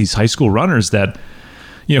athletes, these high school runners that,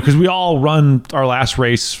 because we all run our last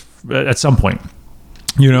race at some point,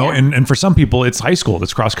 and for some people it's high school,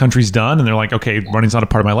 it's cross country's done, and they're okay, running's not a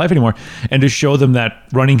part of my life anymore. And to show them that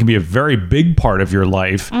running can be a very big part of your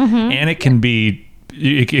life, and it can be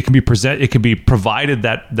provided,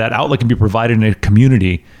 that outlet can be provided in a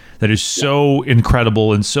community that is so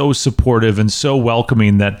incredible and so supportive and so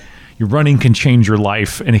welcoming that your running can change your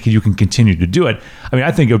life, and you can continue to do it. I mean,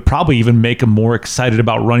 I think it would probably even make them more excited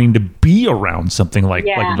about running to be around something like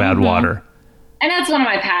Badwater. And that's one of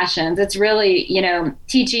my passions. It's really,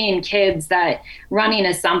 teaching kids that running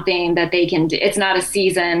is something that they can do. It's not a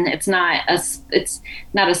season. It's not a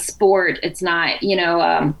sport. It's not,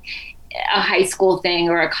 a high school thing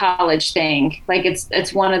or a college thing. Like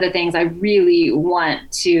it's one of the things I really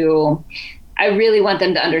want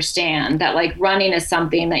them to understand, that like running is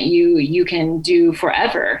something that you can do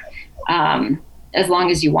forever. As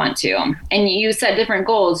long as you want to. And you set different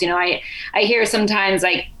goals. I hear sometimes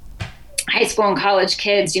like high school and college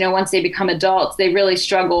kids, once they become adults, they really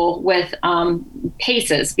struggle with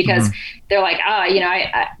paces because they're like,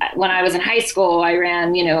 when I was in high school, I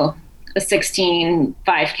ran, a 16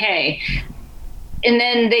 5K. And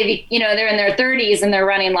then they're in their 30s and they're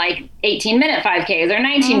running like 18-minute 5Ks or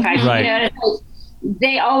 19 5Ks. Right.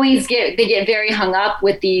 They always get very hung up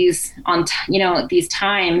with these these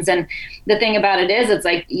times. And the thing about it is, it's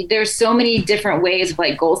like there's so many different ways of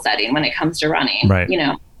like goal setting when it comes to running. Right.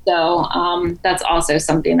 So that's also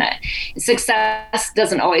something that success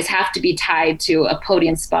doesn't always have to be tied to a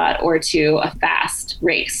podium spot or to a fast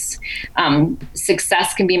race.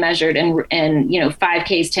 Success can be measured in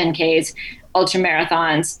 5Ks, 10Ks, ultra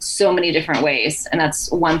marathons, so many different ways. And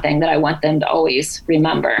that's one thing that I want them to always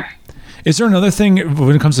remember. Is there another thing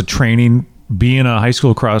when it comes to training, being a high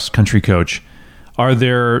school cross country coach? Are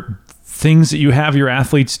there things that you have your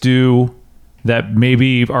athletes do that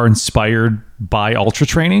maybe are inspired by ultra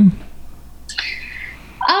training?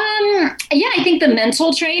 Yeah, I think the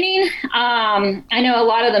mental training. I know a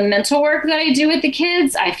lot of the mental work that I do with the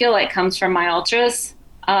kids, I feel like comes from my ultras.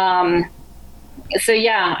 So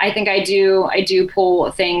yeah, I think I do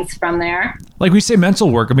pull things from there. Like we say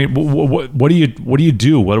mental work. I mean, what do you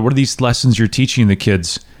do? What are these lessons you're teaching the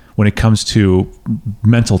kids when it comes to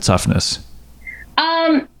mental toughness?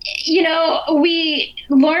 We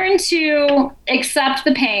learn to accept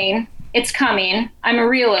the pain. It's coming. I'm a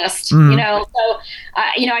realist, So,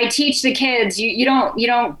 I teach the kids, you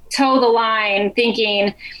don't toe the line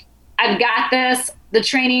thinking I've got this. The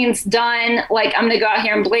training's done. Like I'm going to go out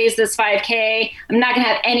here and blaze this 5K. I'm not going to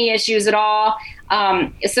have any issues at all.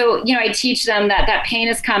 So, I teach them that pain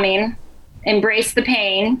is coming. Embrace the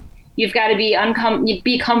pain. You've got to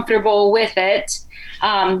be comfortable with it.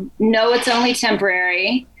 Know it's only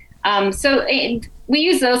temporary. We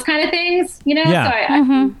use those kind of things, Yeah.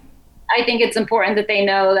 So I think it's important that they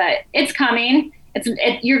know that it's coming.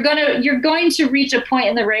 You're going to reach a point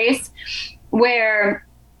in the race where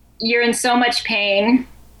you're in so much pain,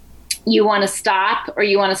 you want to stop or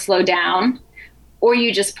you want to slow down, or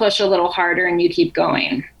you just push a little harder and you keep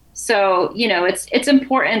going. So, it's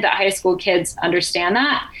important that high school kids understand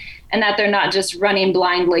that, and that they're not just running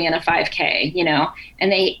blindly in a 5K,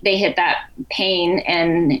 and they hit that pain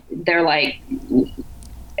and they're like,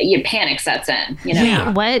 your panic sets in,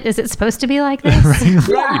 Yeah. What is it supposed to be like this?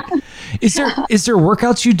 Right. Is there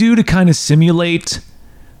workouts you do to kind of simulate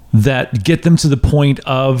that, get them to the point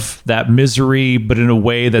of that misery, but in a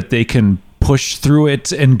way that they can push through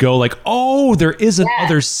it and go like, oh, there is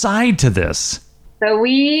another side to this? So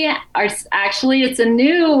we are it's a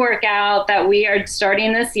new workout that we are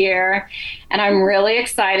starting this year, and I'm really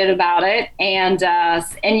excited about it. And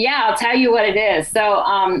yeah, I'll tell you what it is.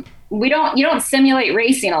 So you don't simulate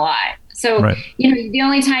racing a lot. So, right. The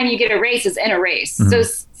only time you get a race is in a race. Mm-hmm. So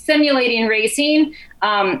simulating racing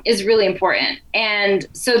is really important. And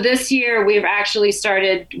so this year we've actually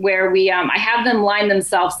started where I have them line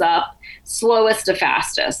themselves up slowest to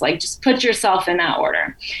fastest, like just put yourself in that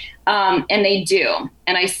order. And they do.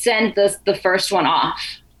 And I send the first one off.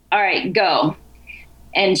 All right, go.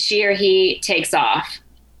 And she or he takes off.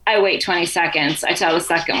 I wait 20 seconds. I tell the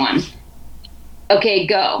second one, okay,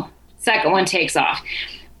 go. Second one takes off.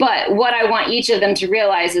 But what I want each of them to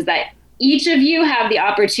realize is that each of you have the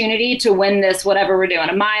opportunity to win this, whatever we're doing,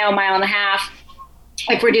 a mile and a half.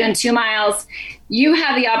 If we're doing 2 miles, you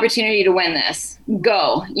have the opportunity to win this.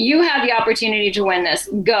 Go. You have the opportunity to win this.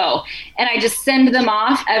 Go. And I just send them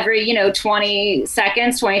off every, 20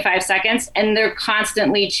 seconds, 25 seconds, and they're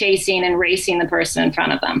constantly chasing and racing the person in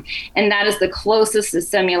front of them. And that is the closest to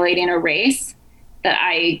simulating a race that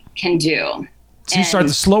I can do. So you start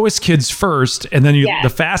the slowest kids first, and then the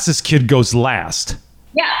fastest kid goes last.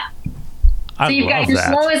 Yeah. So you've got your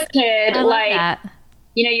slowest kid,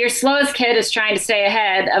 your slowest kid is trying to stay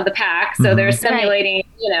ahead of the pack. So they're simulating,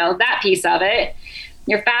 that piece of it.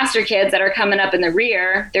 Your faster kids that are coming up in the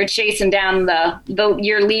rear, they're chasing down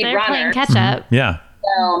your lead they're runner. Playing catch up. Yeah.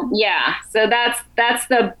 So yeah. So that's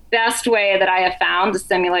the best way that I have found to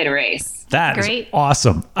simulate a race. That is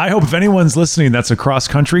awesome. I hope if anyone's listening that's a cross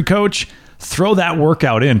country coach, throw that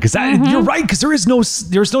workout in, because you're right, because there's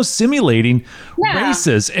no simulating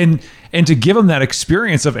races, and to give them that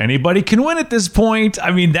experience of anybody can win at this point.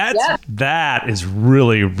 I mean, that is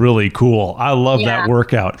really, really cool. I love that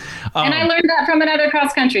workout. And I learned that from another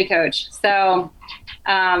cross country coach. So,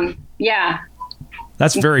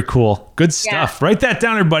 That's very cool. Good stuff. Yeah. Write that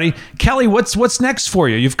down, everybody. Kelly, what's next for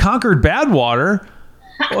you? You've conquered Badwater.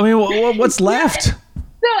 I mean, what's left?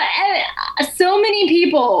 So many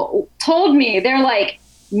people told me, they're like,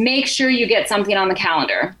 make sure you get something on the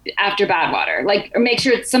calendar after Badwater, or make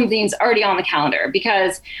sure something's already on the calendar,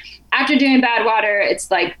 because after doing Badwater, it's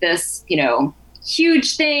like this,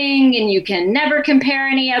 huge thing, and you can never compare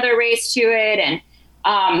any other race to it.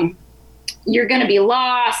 And, you're going to be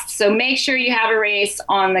lost. So make sure you have a race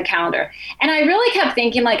on the calendar. And I really kept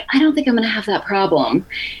thinking, I don't think I'm going to have that problem.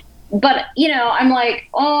 But, I'm like,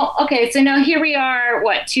 oh, okay. So now here we are,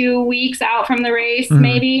 2 weeks out from the race,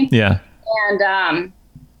 maybe? Yeah. And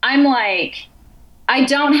I'm like, I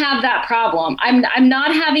don't have that problem. I'm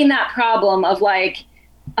not having that problem of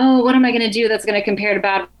oh, what am I going to do that's going to compare to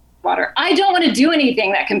Badwater? I don't want to do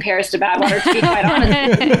anything that compares to Badwater, to be quite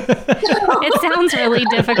honest. It sounds really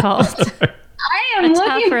difficult. I am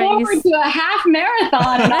looking forward to a half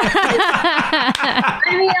marathon. And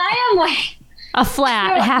I am a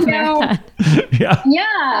flat half marathon. Yeah,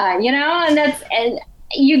 and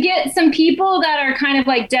you get some people that are kind of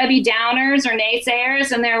like Debbie Downers or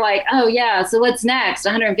naysayers, and they're like, oh yeah, so what's next?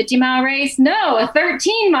 150-mile race? No, a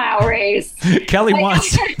 13-mile race. Kelly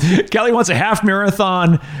wants a half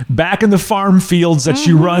marathon back in the farm fields that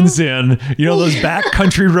she runs in. Those back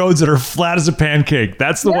country roads that are flat as a pancake.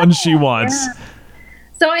 That's the one she wants. Yeah.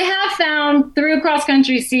 So I have found through cross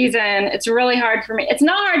country season, it's really hard for me. It's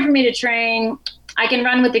not hard for me to train. I can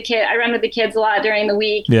run with the kid. I run with the kids a lot during the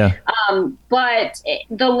week. Yeah. But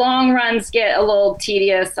the long runs get a little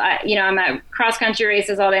tedious. I'm at cross country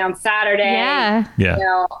races all day on Saturday. Yeah.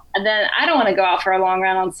 Yeah. And then I don't want to go out for a long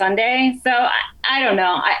run on Sunday. So I don't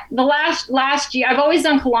know. The last year, I've always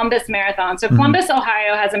done Columbus Marathon. So Columbus,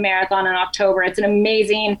 Ohio has a marathon in October. It's an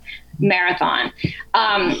amazing marathon.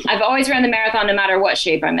 I've always run the marathon no matter what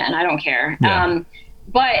shape I'm in. I don't care. Yeah.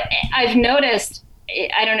 But I've noticed,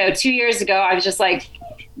 I don't know, 2 years ago, I was just like,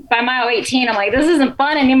 by mile 18, I'm like, this isn't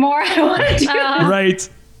fun anymore. I don't want to do this. Right.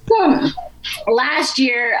 So, last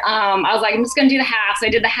year, I was like, I'm just going to do the half. So I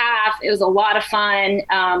did the half. It was a lot of fun.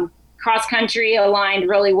 Cross country aligned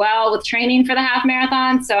really well with training for the half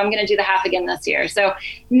marathon. So I'm going to do the half again this year. So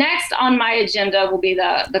next on my agenda will be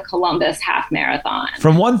the Columbus half marathon.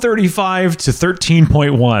 From 1:35 to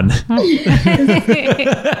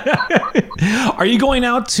 13.1. Are you going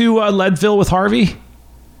out to Leadville with Harvey?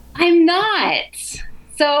 I'm not.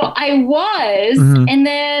 So I was, and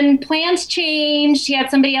then plans changed. He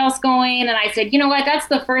had somebody else going, and I said, you know what? That's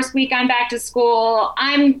the first week I'm back to school.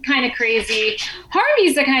 I'm kind of crazy.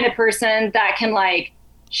 Harvey's the kind of person that can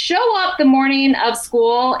show up the morning of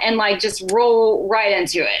school and just roll right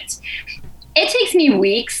into it. It takes me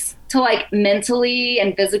weeks to mentally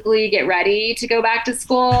and physically get ready to go back to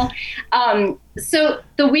school. So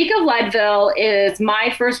the week of Leadville is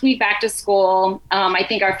my first week back to school. I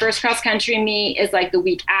think our first cross country meet is the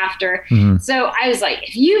week after. So I was like,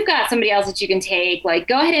 if you've got somebody else that you can take,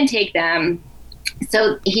 go ahead and take them.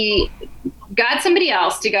 So he got somebody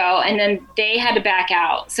else to go, and then they had to back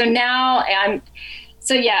out. So now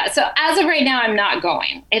So as of right now, I'm not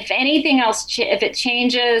going. If anything else, if it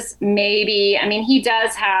changes, maybe. I mean, he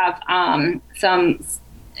does have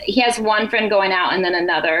he has one friend going out and then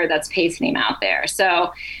another that's pacing him out there.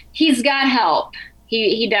 So he's got help.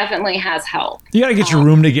 He definitely has help. You got to get your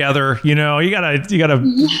room together. You got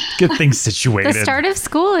to get things situated. The start of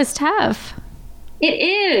school is tough. It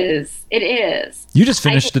is. You just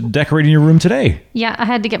finished decorating your room today. Yeah, I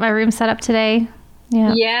had to get my room set up today.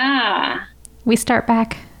 Yeah. Yeah. We start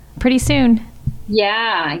back pretty soon.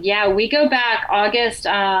 Yeah. We go back August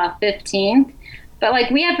 15th.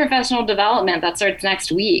 But we have professional development that starts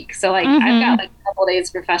next week. So I've got a couple days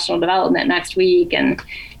of professional development next week. And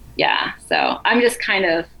so I'm just kind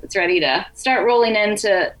of ready to start rolling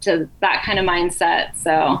into that kind of mindset.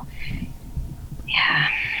 So, yeah.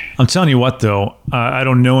 I'm telling you what, though, I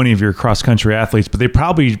don't know any of your cross-country athletes, but they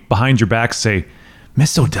probably behind your back say,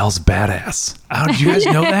 Miss Odell's badass. How did you guys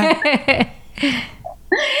know that?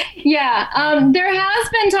 Yeah. There has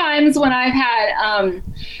been times when I've had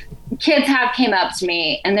kids came up to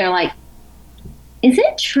me and they're like, is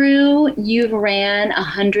it true you've ran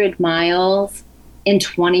 100 miles in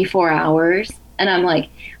 24 hours? And I'm like,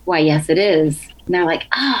 why, yes, it is. And they're like,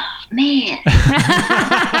 man.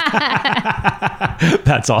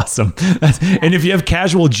 That's awesome. And if you have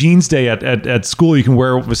casual jeans day at school, you can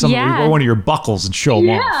wear wear one of your buckles and show them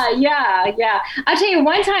off. Yeah. I'll tell you,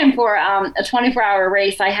 one time for a 24-hour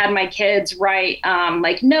race, I had my kids write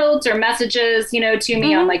like notes or messages, to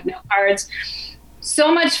me on like note cards.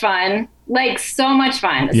 So much fun. Like, so much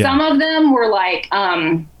fun. Yeah. Some of them were like,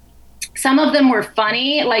 some of them were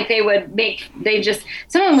funny. Like some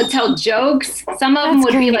of them would tell jokes. Some of them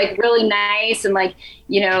would be like really nice and like,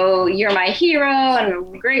 you're my hero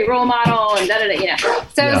and a great role model and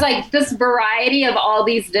So it was like this variety of all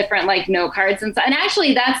these different like note cards and stuff. And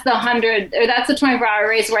actually that's the 24-hour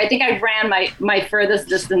race where I think I ran my furthest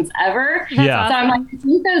distance ever. Yeah. So I'm like, I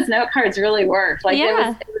think those note cards really worked. Like it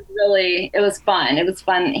was fun. It was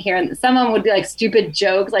fun hearing. Some of them would be like stupid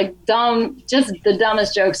jokes, like just the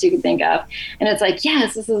dumbest jokes you could think of. And it's like,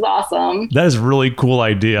 yes, this is awesome. That is a really cool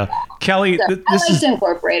idea. Kelly, I like to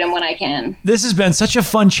incorporate them when I can. This has been such a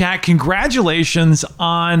fun chat. Congratulations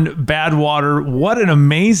on Badwater. What an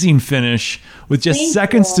amazing finish with just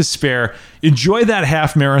seconds to spare. Enjoy that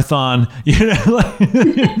half marathon.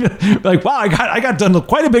 Like, wow, I got done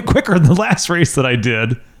quite a bit quicker than the last race that I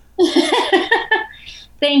did.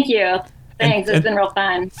 Thank you. Thanks. It's been real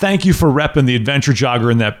fun. Thank you for repping the adventure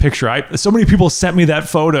jogger in that picture. So many people sent me that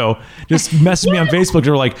photo, just messaged me on Facebook. They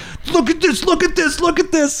were like, look at this, look at this, look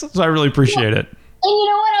at this. So I really appreciate it. And you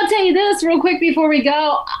know what? I'll tell you this real quick before we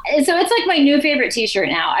go. So it's like my new favorite t-shirt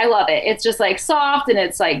now. I love it. It's just like soft and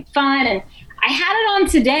it's like fun. And I had it on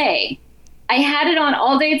today. I had it on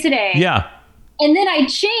all day today. Yeah. And then I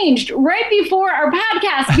changed right before our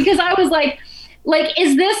podcast because I was like,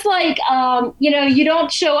 is this like, you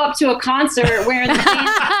don't show up to a concert wearing the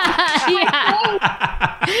pants?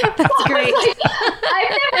 That's great. I've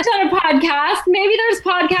never done a podcast. Maybe there's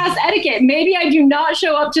podcast etiquette. Maybe I do not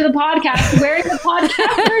show up to the podcast wearing the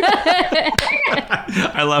podcast.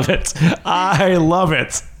 I love it. I love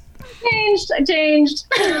it. I changed.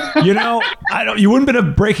 You wouldn't have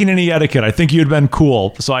been breaking any etiquette. I think you'd been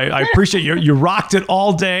cool. So I appreciate you. You rocked it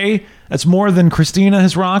all day. That's more than Christina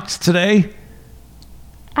has rocked today.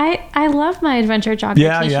 I love my adventure jogger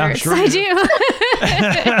t-shirts. Yeah, sure I do.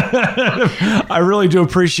 I really do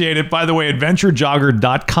appreciate it. By the way,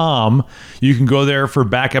 adventurejogger.com. You can go there for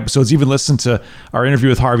back episodes, even listen to our interview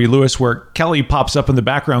with Harvey Lewis, where Kelly pops up in the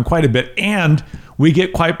background quite a bit. And we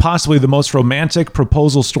get quite possibly the most romantic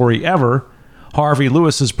proposal story ever, Harvey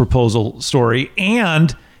Lewis's proposal story,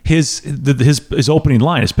 and his opening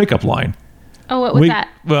line, his pickup line. Oh, what was that?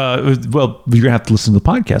 Well, you're going to have to listen to the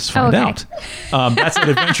podcast to find out. That's an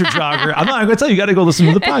adventure jogger. I'm not going to tell you. You got to go listen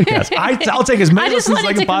to the podcast. I'll take as many listens as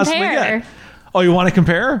I can possibly get. Oh, you want to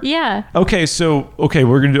compare? Yeah. Okay,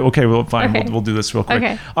 we're going to do, well, fine. Okay. We'll do this real quick.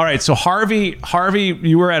 Okay. All right, so Harvey,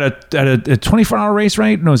 you were at a 24-hour race,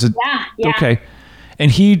 right? No, is it? Yeah. Okay.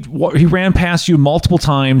 And he ran past you multiple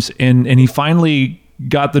times, and he finally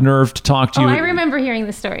got the nerve to talk to you. Oh, I remember hearing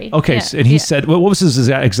the story. Okay, and he said, what was his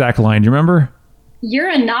exact line? Do you remember? You're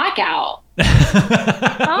a knockout.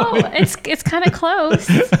 Oh, it's kind of close.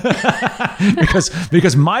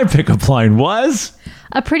 because my pickup line was,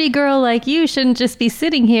 a pretty girl like you shouldn't just be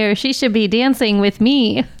sitting here. She should be dancing with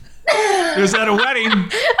me. It was at a wedding. Yeah,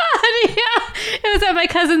 it was at my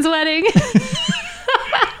cousin's wedding.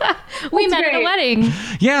 We met at a wedding.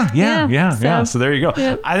 Yeah. So there you go.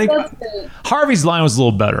 Yeah. I think Harvey's line was a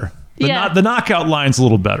little better. The knockout line's a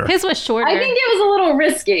little better. His was shorter. I think it was a little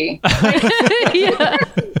risky. Yeah.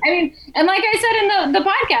 I mean, and like I said in the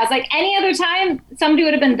podcast, like any other time somebody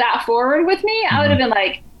would have been that forward with me, I would have been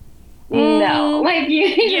like, no, like you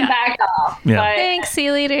need to back off. Yeah. But, thanks, see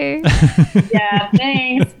you later. Yeah,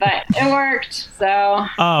 thanks, but it worked. So.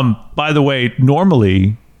 By the way,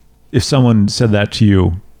 normally, if someone said that to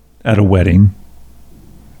you at a wedding,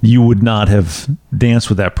 you would not have danced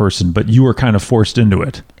with that person, but you were kind of forced into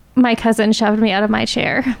it. My cousin shoved me out of my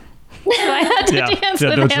chair. So I had to dance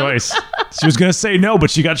with him. Choice. She was going to say no,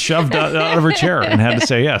 but she got shoved out of her chair and had to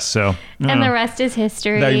say yes. So, and the rest is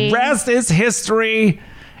history. The rest is history.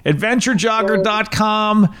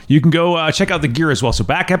 AdventureJogger.com. You can go check out the gear as well. So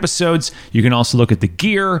back episodes. You can also look at the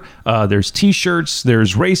gear. There's t-shirts.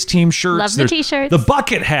 There's race team shirts. Love the t-shirts. The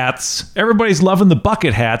bucket hats. Everybody's loving the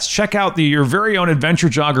bucket hats. Check out your very own Adventure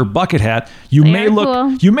Jogger bucket hat. You may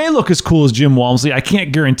look as cool as Jim Walmsley. I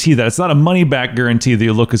can't guarantee that. It's not a money back guarantee that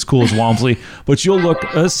you look as cool as Walmsley, but you'll look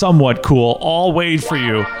somewhat cool. All waiting for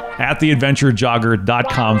you at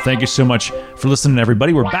theadventurejogger.com. Thank you so much for listening,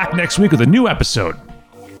 everybody. We're back next week with a new episode.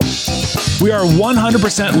 We are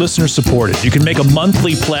 100% listener supported. You can make a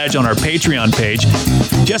monthly pledge on our Patreon page.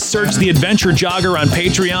 Just search The Adventure Jogger on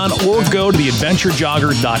Patreon or go to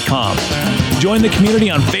theadventurejogger.com. Join the community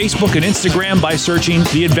on Facebook and Instagram by searching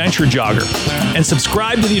The Adventure Jogger. And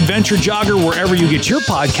subscribe to The Adventure Jogger wherever you get your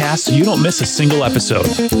podcasts so you don't miss a single episode.